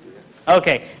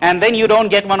 Okay, and then you don't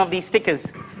get one of these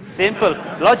stickers. Simple,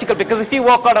 logical, because if you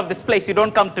walk out of this place, you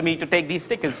don't come to me to take these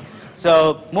stickers.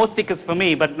 So more stickers for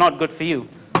me, but not good for you.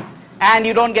 And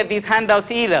you don't get these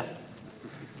handouts either.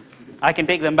 I can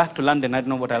take them back to London. I don't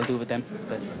know what I'll do with them.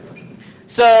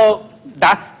 So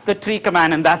that's the tree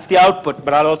command, and that's the output.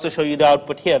 But I'll also show you the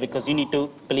output here, because you need to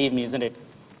believe me, isn't it?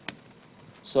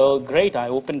 So great, I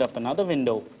opened up another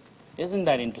window. Isn't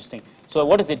that interesting? So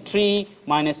what is it? Tree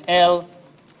minus L.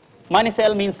 Minus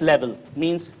L means level,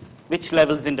 means which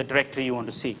level is in the directory you want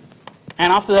to see.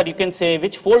 And after that, you can say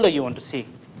which folder you want to see.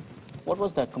 What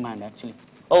was that command, actually?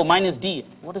 Oh, minus D.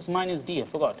 What is minus D? I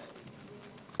forgot.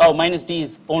 Oh, minus D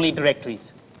is only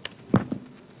directories.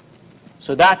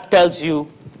 So that tells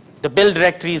you the build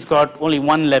directory's got only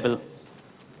one level.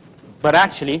 But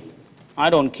actually, I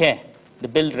don't care. The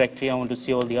build directory, I want to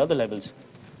see all the other levels.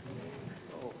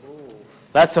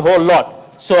 That's a whole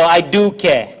lot. So I do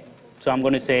care. So I'm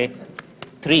going to say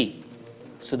 3.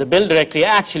 So the build directory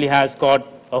actually has got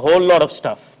a whole lot of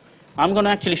stuff. I'm going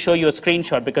to actually show you a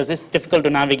screenshot because it's difficult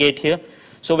to navigate here.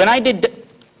 So when I did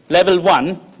level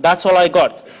 1, that's all I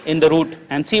got in the root.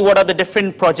 And see what are the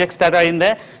different projects that are in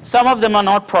there. Some of them are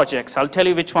not projects. I'll tell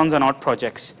you which ones are not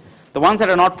projects. The ones that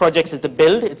are not projects is the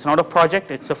build. It's not a project.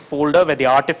 It's a folder where the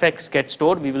artifacts get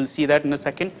stored. We will see that in a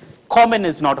second. Common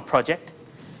is not a project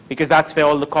because that's where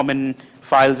all the common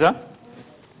files are.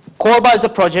 Corba is a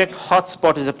project.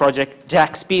 Hotspot is a project.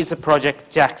 JaxP is a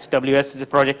project. JaxWS is a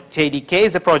project. JDK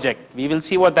is a project. We will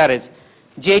see what that is.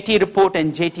 JT report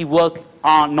and JT work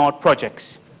are not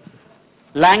projects.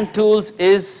 Lang tools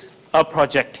is a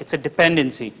project. It's a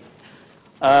dependency.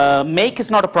 Make is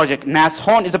not a project.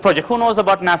 Nashorn is a project. Who knows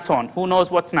about Nashorn? Who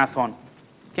knows what's Nashorn?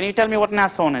 Can you tell me what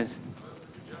Nashorn is?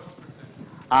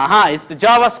 Aha, it's the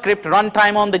JavaScript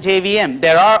runtime on the JVM.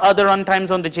 There are other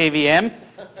runtimes on the JVM,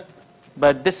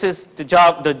 but this is the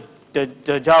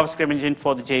JavaScript engine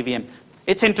for the JVM.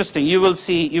 It's interesting. You will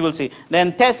see. You will see.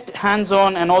 Then test,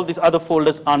 hands-on, and all these other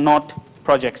folders are not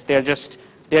projects. They are just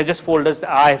folders that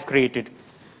I have created.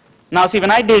 Now, see,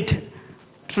 when I did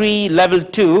tree level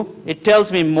 2, it tells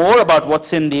me more about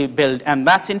what's in the build, and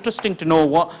that's interesting to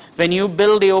know. When you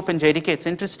build the OpenJDK, it's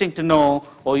interesting to know,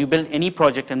 or you build any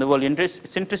project in the world,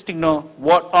 it's interesting to know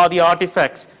what are the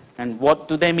artifacts and what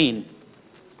do they mean.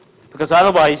 Because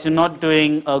otherwise, you're not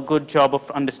doing a good job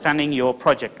of understanding your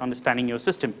project, understanding your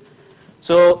system.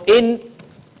 So in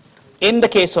the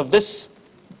case of this,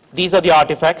 these are the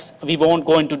artifacts. We won't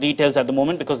go into details at the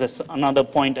moment because there's another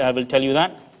point I will tell you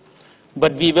that.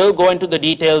 But we will go into the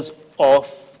details of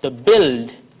the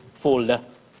build folder.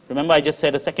 Remember I just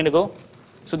said a second ago?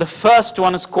 So the first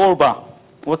one is Corba.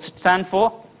 What's it stand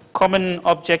for? Common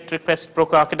Object Request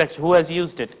Broker Architecture. Who has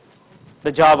used it?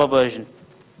 The Java version.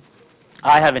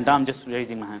 I haven't. I'm just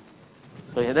raising my hand.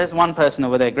 So yeah, there's one person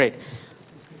over there. Great.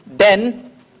 Then,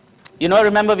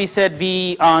 remember we said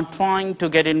we are trying to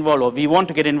get involved, or we want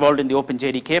to get involved in the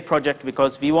OpenJDK project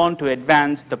because we want to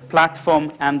advance the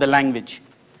platform and the language.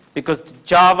 Because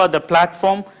Java, the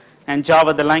platform, and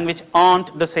Java, the language,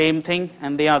 aren't the same thing,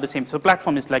 and they are the same. So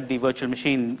platform is like the virtual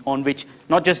machine on which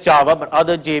not just Java, but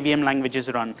other JVM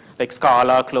languages run, like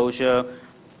Scala, Clojure,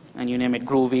 and you name it,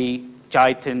 Groovy,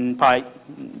 Python,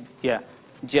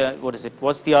 what is it?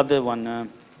 What's the other one?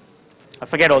 I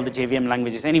forget all the JVM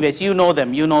languages. Anyways, you know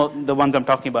them. You know the ones I'm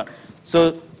talking about.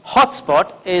 So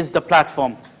Hotspot is the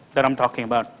platform. that I'm talking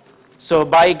about. So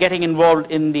by getting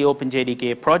involved in the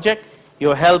OpenJDK project,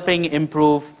 you're helping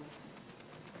improve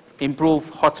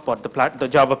Hotspot, the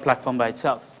Java platform by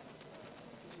itself.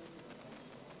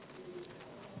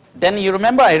 Then you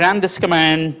remember I ran this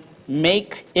command,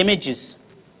 make images.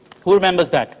 Who remembers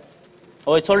that?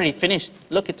 Oh, it's already finished.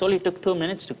 Look, it only took 2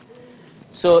 minutes to.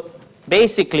 So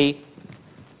basically,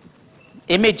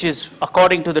 images,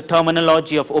 according to the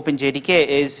terminology of OpenJDK,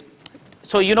 is,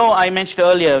 so you know I mentioned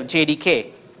earlier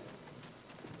JDK.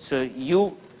 So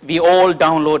we all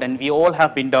download, and we all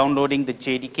have been downloading the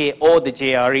JDK or the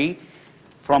JRE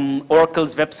from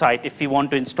Oracle's website if we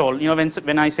want to install. You know,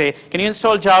 when I say, can you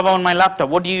install Java on my laptop,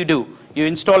 what do? You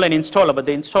install an installer, but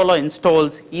the installer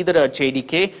installs either a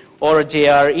JDK or a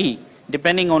JRE,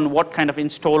 depending on what kind of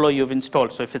installer you've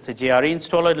installed. So if it's a JRE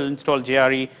installer, it'll install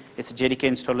JRE. It's a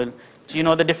JDK installer. Do you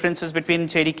know the differences between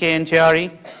JDK and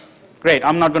JRE? Great,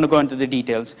 I'm not going to go into the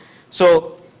details.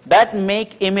 So that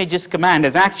make images command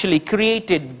has actually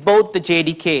created both the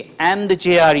JDK and the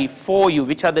JRE for you,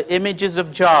 which are the images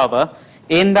of Java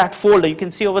in that folder. You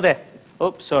can see over there.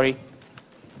 Oops, sorry.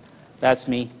 That's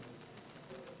me.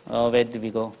 Oh, where did we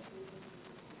go?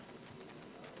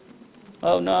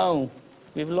 Oh, no.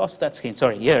 We've lost that screen.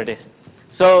 Sorry, here it is.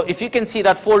 So if you can see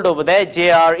that folder over there,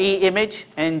 JRE image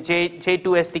and J2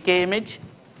 SDK image,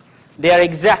 they are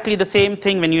exactly the same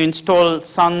thing when you install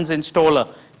Sun's installer.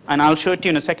 And I'll show it to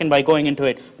you in a second by going into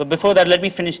it. But before that, let me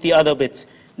finish the other bits.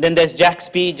 Then there's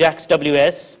JAXP,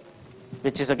 JAXWS,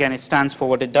 which is, again, it stands for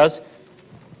what it does.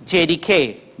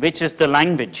 JDK, which is the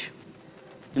language.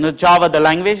 You know, Java, the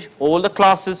language, all the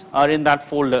classes are in that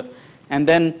folder. And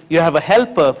then you have a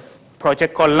helper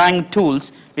project called Lang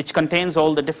Tools, which contains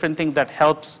all the different things that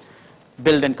helps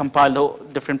build and compile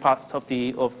the different parts of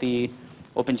the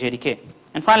OpenJDK.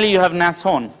 And finally, you have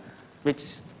Nashorn,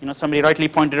 which, you know, somebody rightly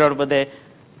pointed out over there.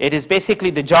 It is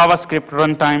basically the JavaScript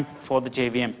runtime for the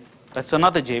JVM. That's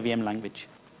another JVM language.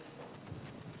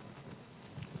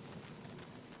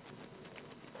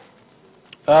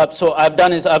 So I've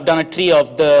done a tree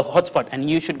of the hotspot, and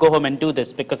you should go home and do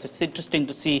this because it's interesting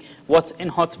to see what's in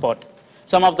hotspot.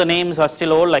 Some of the names are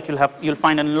still old, like you'll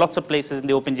find in lots of places in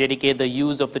the OpenJDK the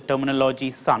use of the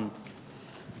terminology Sun.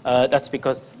 That's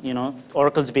because, you know,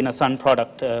 Oracle's been a Sun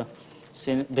product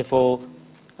since before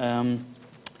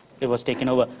it was taken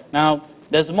over. Now,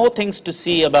 there's more things to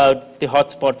see about the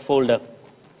hotspot folder.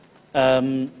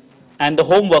 And the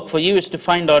homework for you is to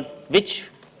find out which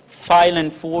file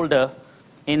and folder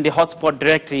in the hotspot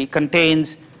directory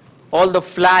contains all the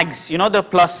flags, you know, the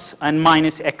plus and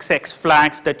minus XX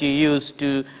flags that you use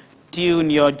to tune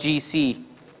your GC.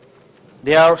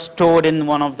 They are stored in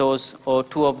one of those or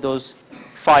two of those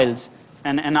files.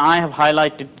 And I have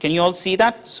highlighted, can you all see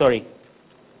that? Sorry.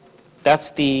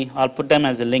 That's I'll put them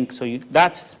as a link. So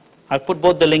I've put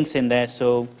both the links in there,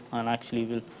 so I'll actually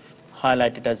will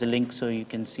highlight it as a link so you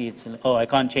can see it's, oh, I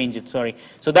can't change it, sorry.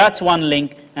 So that's one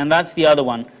link, and that's the other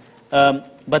one.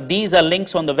 But these are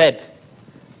links on the web.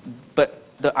 But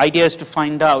the idea is to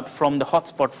find out from the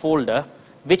hotspot folder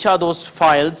which are those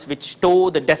files which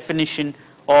store the definition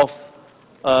of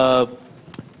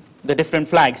the different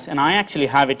flags. And I actually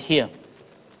have it here.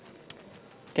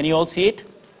 Can you all see it?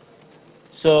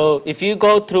 So if you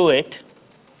go through it,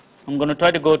 I'm going to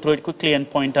try to go through it quickly and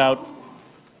point out.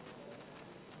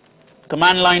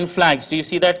 Command line flags, do you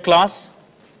see that class?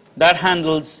 That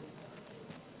handles,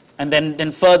 and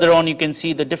then further on you can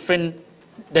see the different,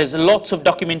 there's lots of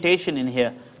documentation in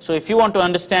here. So if you want to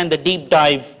understand the deep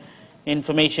dive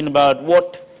information about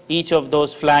what each of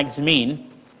those flags mean,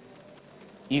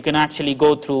 you can actually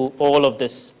go through all of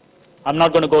this. I'm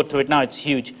not going to go through it now, it's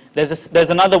huge. There's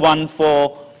another one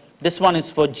for, this one is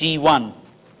for G1.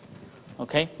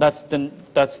 Okay, that's you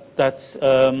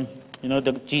know,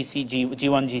 the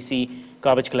G1 GC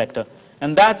garbage collector.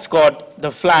 And that's got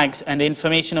the flags and the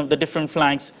information of the different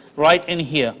flags right in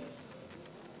here.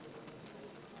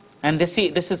 And this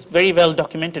is very well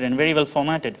documented and very well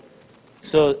formatted.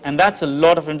 So, and that's a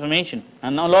lot of information.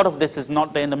 And a lot of this is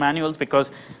not there in the manuals because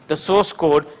the source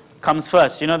code comes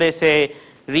first. You know, they say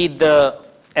read the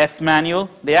F manual.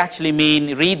 They actually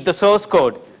mean read the source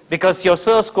code, because your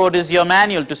source code is your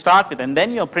manual to start with, and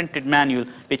then your printed manual,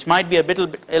 which might be a little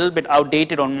bit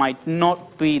outdated or might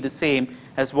not be the same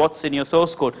as what's in your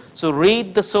source code. So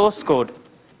read the source code.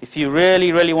 If you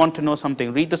really, really want to know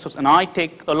something, read the source. And I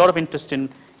take a lot of interest in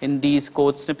these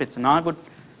code snippets, and I would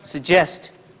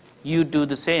suggest you do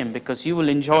the same because you will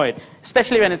enjoy it,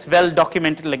 especially when it's well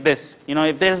documented like this. You know,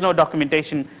 if there's no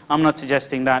documentation, I'm not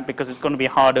suggesting that because it's going to be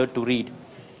harder to read.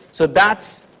 So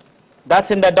that's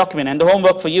in that document. And the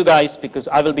homework for you guys, because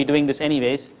I will be doing this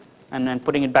anyways, and then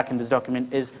putting it back in this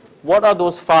document, is what are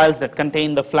those files that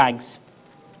contain the flags?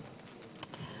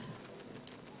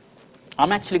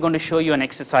 I'm actually going to show you an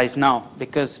exercise now,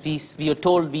 because we are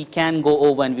told we can go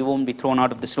over and we won't be thrown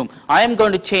out of this room. I am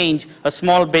going to change a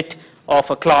small bit of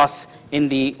a class in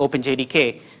the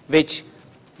OpenJDK, which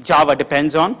Java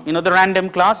depends on. You know the random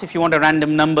class, if you want a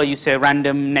random number, you say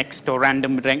random next or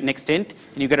random next int,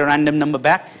 and you get a random number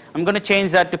back. I'm going to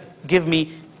change that to give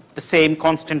me the same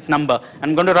constant number.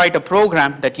 I'm going to write a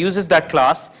program that uses that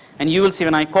class, and you will see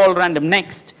when I call random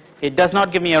next, it does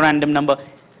not give me a random number.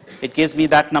 It gives me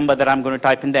that number that I'm going to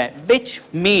type in there, which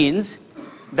means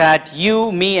that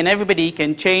you, me, and everybody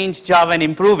can change Java and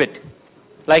improve it.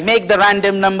 Like make the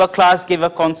random number class give a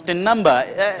constant number.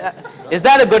 Is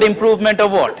that a good improvement or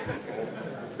what?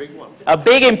 Big one. A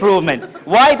big improvement.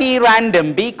 Why be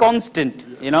random? Be constant.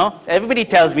 You know, everybody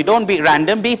tells me don't be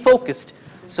random, be focused.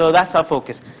 So that's our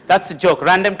focus. That's a joke.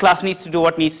 Random class needs to do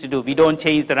what needs to do. We don't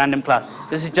change the random class.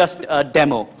 This is just a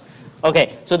demo.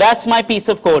 Okay, so that's my piece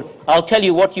of code. I'll tell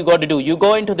you what you got to do. You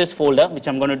go into this folder, which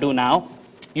I'm going to do now.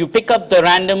 You pick up the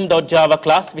random.java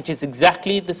class, which is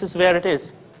exactly, this is where it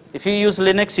is. If you use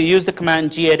Linux, you use the command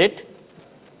gedit.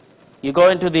 You go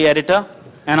into the editor,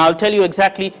 and I'll tell you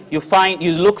exactly, you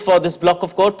look for this block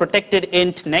of code, protected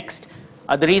int next.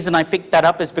 The reason I picked that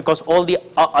up is because all the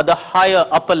other higher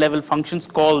upper level functions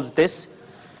calls this,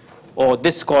 or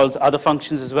this calls other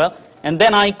functions as well. And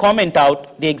then I comment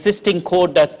out the existing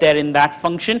code that's there in that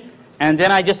function, and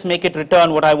then I just make it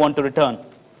return what I want to return.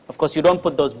 Of course, you don't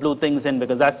put those blue things in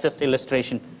because that's just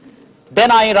illustration.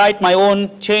 Then I write my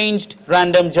own changed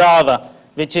random Java,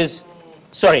 which is,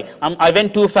 sorry, I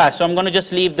went too fast, so I'm going to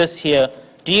just leave this here.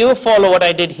 Do you follow what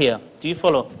I did here? Do you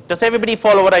follow? Does everybody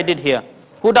follow what I did here?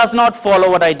 Who does not follow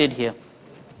what I did here?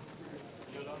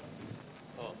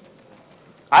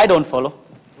 I don't follow.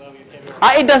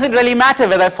 It doesn't really matter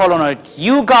whether I follow or not.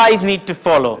 You guys need to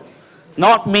follow,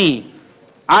 not me.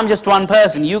 I'm just one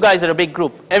person. You guys are a big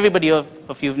group. Everybody of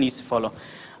you needs to follow.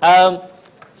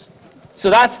 So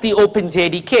that's the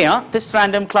OpenJDK. Huh? This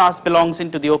random class belongs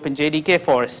into the OpenJDK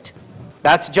forest.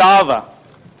 That's Java,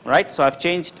 right? So I've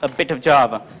changed a bit of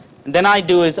Java. And then I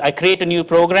do is I create a new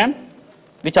program,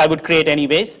 which I would create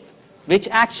anyways, which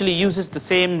actually uses the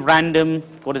same random,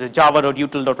 what is it,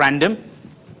 java.util.random.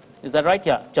 Is that right?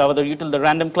 Yeah, java.util, the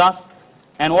random class.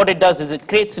 And what it does is it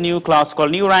creates a new class called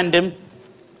new random.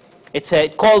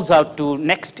 It calls out to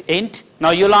next int. Now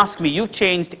you'll ask me, you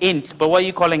changed int, but why are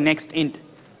you calling next int?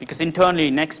 Because internally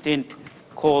next int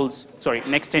calls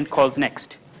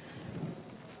next.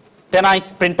 Then I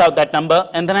print out that number,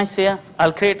 and then I say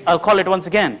I'll call it once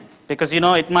again, because you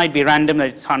know it might be random that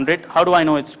it's 100. How do I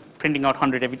know it's printing out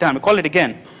 100 every time? I call it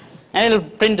again, and it'll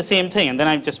print the same thing, and then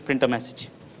I just print a message.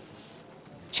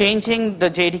 Changing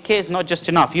the JDK is not just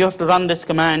enough. You have to run this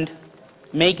command,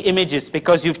 make images,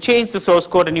 because you've changed the source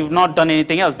code and you've not done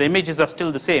anything else. The images are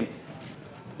still the same.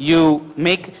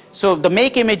 So the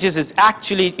make images is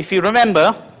actually, if you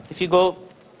remember, if you go,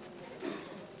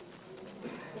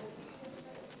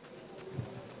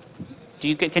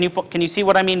 can you see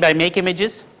what I mean by make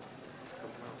images?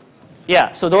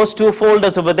 Yeah, so those two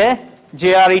folders over there,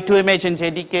 JRE2image and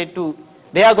JDK2,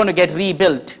 they are going to get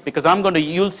rebuilt, because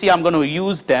you'll see I'm going to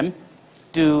use them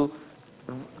to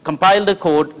compile the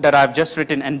code that I've just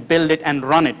written and build it and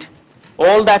run it.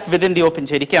 All that within the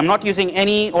OpenJDK. I'm not using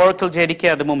any Oracle JDK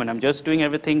at the moment. I'm just doing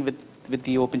everything with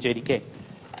the OpenJDK.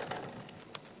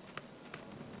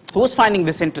 Who's finding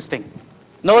this interesting?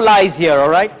 No lies here, all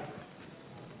right?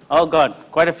 Oh God,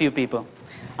 quite a few people.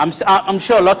 I'm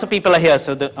sure lots of people are here,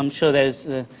 so I'm sure there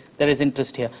is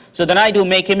interest here. So then I do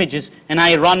make images, and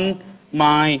I run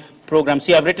my program.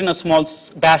 See, I've written a small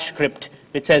bash script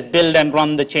which says build and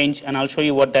run the change, and I'll show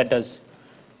you what that does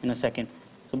in a second.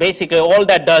 So basically all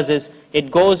that does is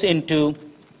it goes into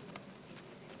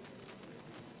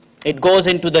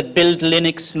the build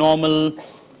Linux normal.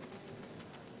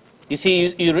 You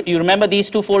see, you remember these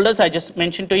two folders I just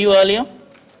mentioned to you earlier?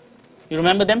 You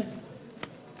remember them?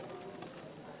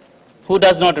 Who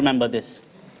does not remember this?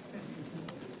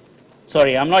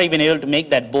 Sorry, I'm not even able to make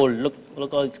that bold. Look,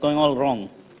 it's going all wrong.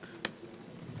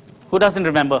 Who doesn't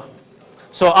remember?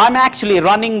 So I'm actually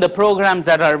running the programs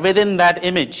that are within that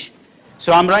image.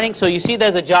 So so you see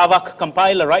there's a Java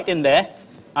compiler right in there.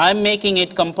 I'm making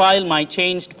it compile my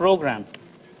changed program,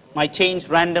 my changed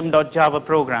random.java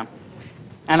program.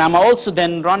 And I'm also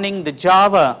then running the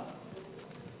Java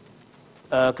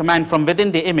command from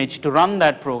within the image to run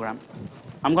that program.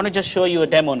 I'm going to just show you a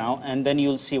demo now, and then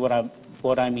you'll see what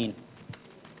I mean.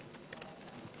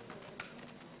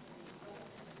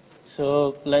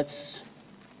 So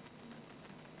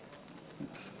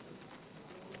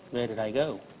where did I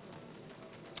go?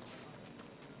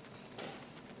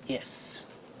 Yes.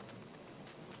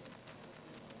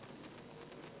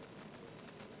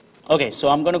 Okay, so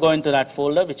I'm going to go into that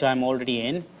folder, which I'm already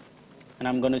in, and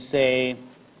I'm going to say,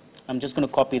 I'm just going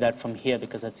to copy that from here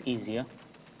because that's easier.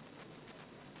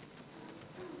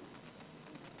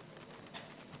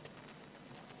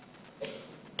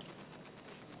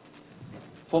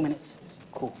 Four minutes.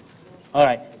 Cool. All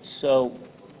right. So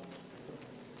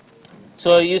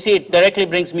you see, it directly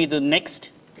brings me to the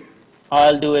next. All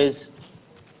I'll do is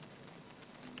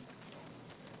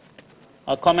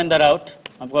I'll comment that out.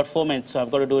 I've got 4 minutes, so I've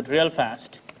got to do it real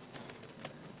fast.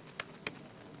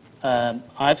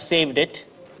 I've saved it.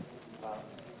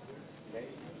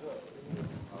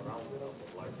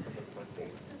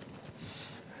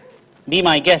 Be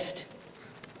my guest.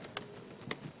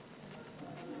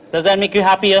 Does that make you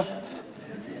happier?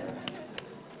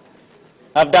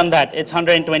 I've done that. It's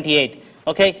 128.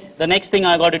 Okay. The next thing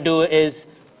I got to do is,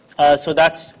 so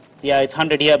that's, yeah, it's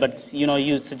 100 here, but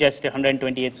you suggested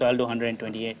 128, so I'll do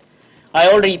 128. I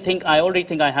already think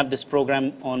I have this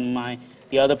program on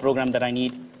the other program that I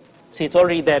need. See, it's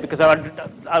already there because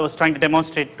I was trying to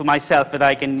demonstrate to myself whether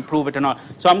I can improve it or not.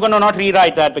 So I'm going to not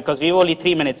rewrite that because we've only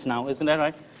 3 minutes now, isn't that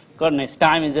right? Goodness,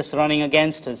 time is just running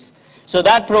against us. So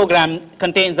that program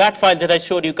contains, that file that I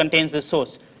showed you contains the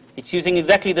source. It's using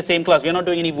exactly the same class. We're not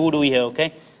doing any voodoo here,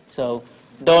 okay? So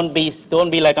don't be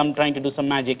like I'm trying to do some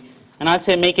magic. And I'll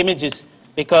say make images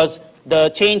because the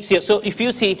change here, so if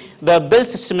you see the build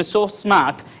system is so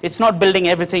smart, it's not building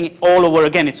everything all over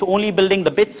again. It's only building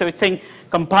the bits. So it's saying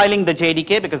compiling the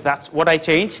JDK because that's what I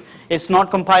changed. It's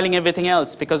not compiling everything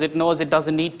else because it knows it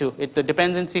doesn't need to. The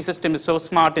dependency system is so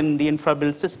smart in the infra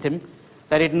build system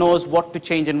that it knows what to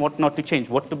change and what not to change,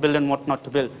 what to build and what not to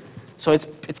build. So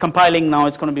it's compiling now.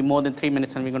 It's going to be more than 3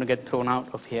 minutes and we're going to get thrown out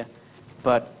of here.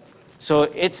 But so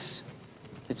it's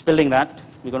building that.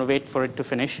 We're going to wait for it to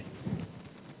finish.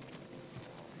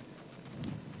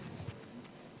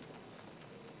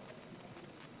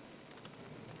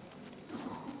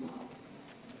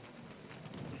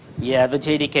 Yeah, the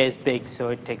JDK is big, so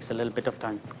it takes a little bit of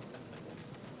time.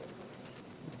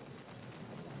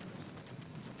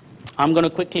 I'm going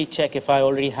to quickly check if I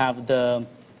already have the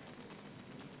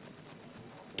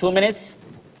 2 minutes.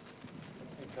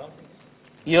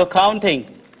 You're counting.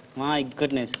 My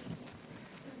goodness.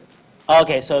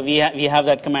 Okay, so we have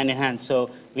that command in hand. So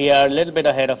we are a little bit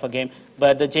ahead of our game,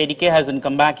 but the JDK hasn't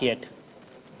come back yet.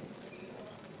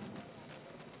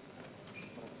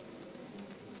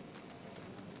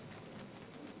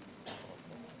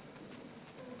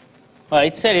 Well,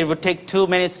 it said it would take 2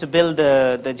 minutes to build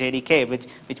the JDK,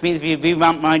 which means we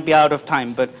might be out of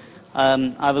time. But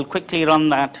I will quickly run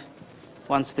that.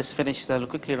 Once this finishes, I will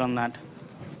quickly run that.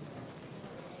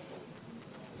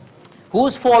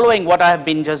 Who's following what I have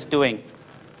been just doing?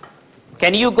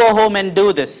 Can you go home and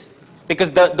do this?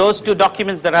 Because those 2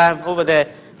 documents that I have over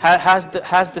there has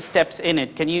the steps in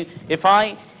it. Can you, if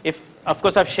of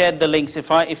course I've shared the links.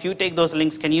 If you take those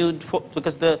links, can you,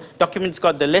 because the document's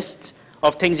got the lists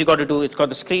of things you got to do. It's got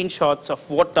the screenshots of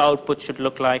what the output should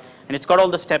look like, and it's got all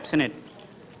the steps in it.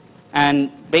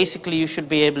 And basically, you should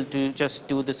be able to just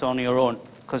do this on your own,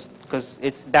 because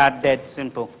it's that dead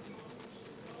simple.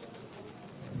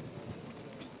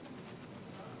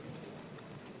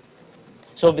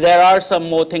 So there are some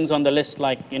more things on the list,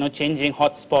 like changing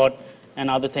hotspot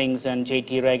and other things, and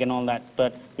JTReg and all that.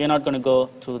 But we're not going to go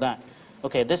through that.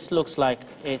 Okay, this looks like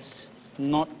it's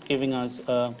not giving us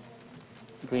a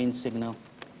green signal.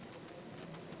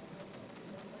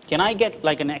 Can I get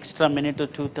like an extra minute or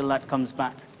 2 till that comes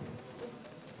back?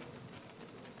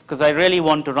 Because I really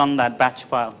want to run that batch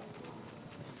file.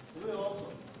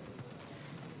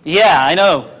 Yeah, I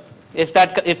know. If the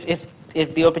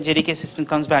OpenJDK system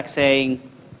comes back saying,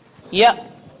 yeah,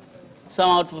 some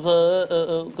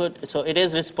output good, so it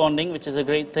is responding, which is a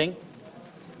great thing.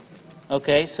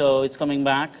 Okay, so it's coming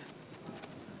back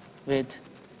with.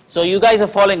 So you guys are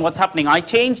following what's happening. I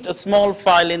changed a small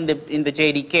file in the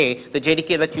JDK, the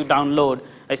JDK that you download.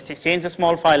 I changed a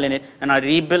small file in it, and I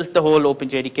rebuilt the whole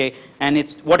OpenJDK. And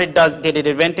what it did,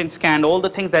 it went and scanned all the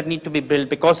things that need to be built.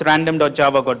 Because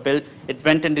random.java got built, it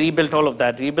went and rebuilt all of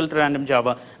that, rebuilt random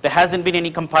Java. There hasn't been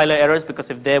any compiler errors, because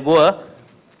if there were,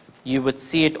 you would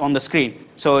see it on the screen.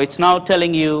 So it's now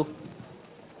telling you,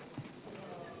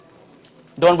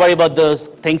 don't worry about those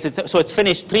things. So it's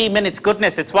finished. 3 minutes.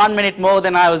 Goodness, it's 1 minute more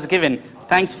than I was given.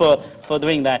 Thanks for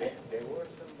doing that. There were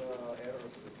some errors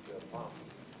with the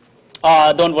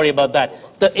bombs. Don't worry about that.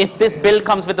 If this build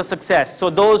comes with a success, so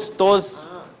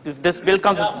if this build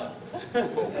comes with,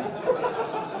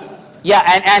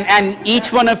 yeah, and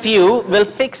each one of you will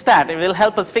fix that. It will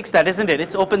help us fix that, isn't it?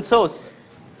 It's open source,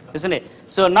 isn't it?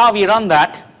 So now we run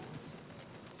that.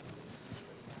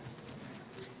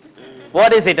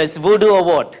 What is it? It's voodoo or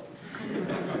what?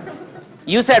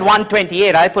 You said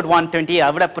 128. I put 128. I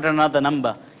would have put another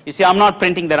number. You see, I'm not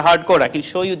printing that hard code. I can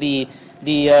show you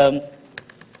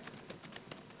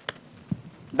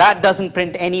that doesn't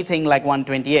print anything like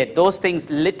 128. Those things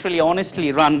literally,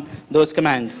 honestly run those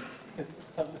commands.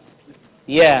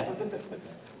 Yeah.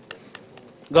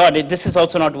 God, this is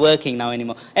also not working now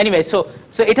anymore. Anyway, so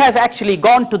it has actually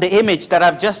gone to the image that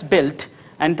I've just built,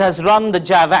 and it has run the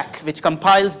javac, which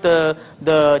compiles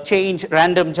the change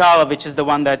random Java, which is the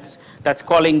one that's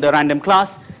calling the random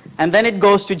class. And then it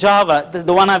goes to Java,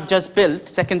 the one I've just built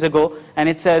seconds ago, and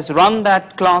it says run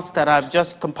that class that I've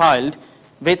just compiled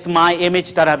with my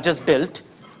image that I've just built.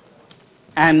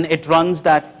 And it runs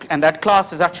that, and that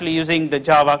class is actually using the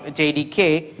Java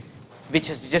JDK, which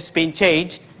has just been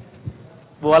changed.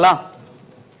 Voila.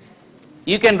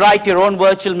 You can write your own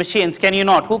virtual machines, can you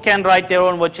not? Who can write their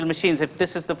own virtual machines if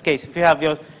this is the case, if you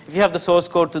have the source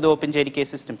code to the OpenJDK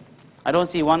system? I don't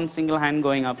see one single hand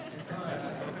going up.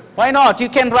 Why not? You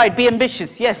can write, be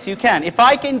ambitious. Yes, you can. If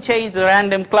I can change the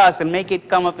random class and make it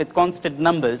come up with constant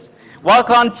numbers, why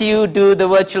can't you do the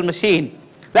virtual machine?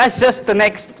 That's just the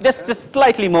next, just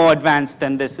slightly more advanced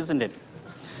than this, isn't it?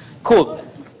 Cool.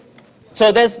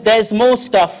 So there's more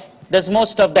stuff. There's more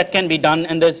stuff that can be done,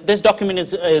 and this document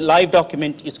is a live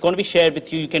document. It's going to be shared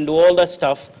with you. You can do all that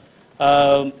stuff.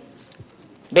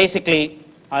 Basically,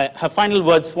 I have final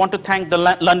words. Want to thank the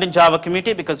London Java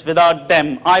community, because without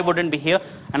them, I wouldn't be here.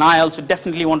 And I also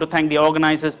definitely want to thank the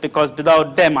organizers, because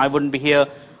without them, I wouldn't be here,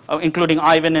 including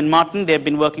Ivan and Martin. They've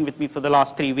been working with me for the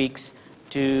last 3 weeks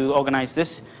to organize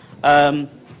this.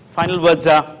 Final words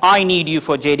are, I need you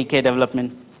for JDK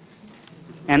development.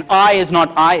 And I is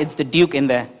not I, it's the Duke in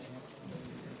there.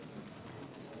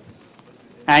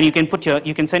 And you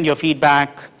can send your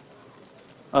feedback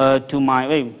to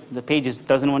my, the page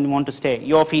doesn't want to stay.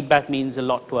 Your feedback means a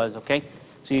lot to us, okay?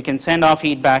 So you can send our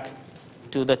feedback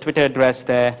to the Twitter address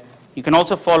there. You can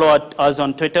also follow us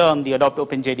on Twitter on the Adopt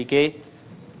OpenJDK.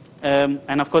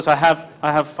 And of course, I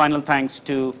have final thanks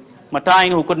to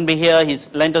Martijn, who couldn't be here. He's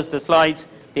lent us the slides,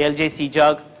 the LJC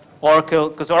jug, Oracle,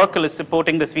 because Oracle is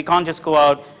supporting this. We can't just go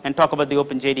out and talk about the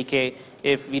OpenJDK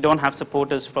if we don't have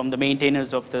supporters from the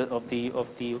maintainers of the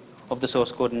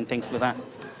source code and things like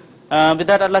that. With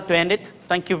that, I'd like to end it.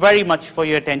 Thank you very much for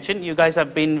your attention. You guys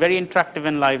have been very interactive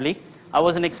and lively. I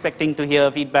wasn't expecting to hear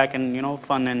feedback and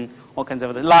fun and all kinds of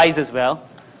other lies as well.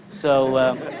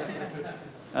 So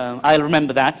I'll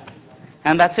remember that.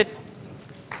 And that's it.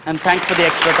 And thanks for the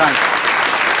extra time.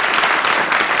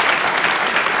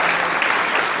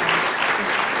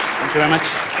 Thank you very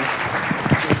much.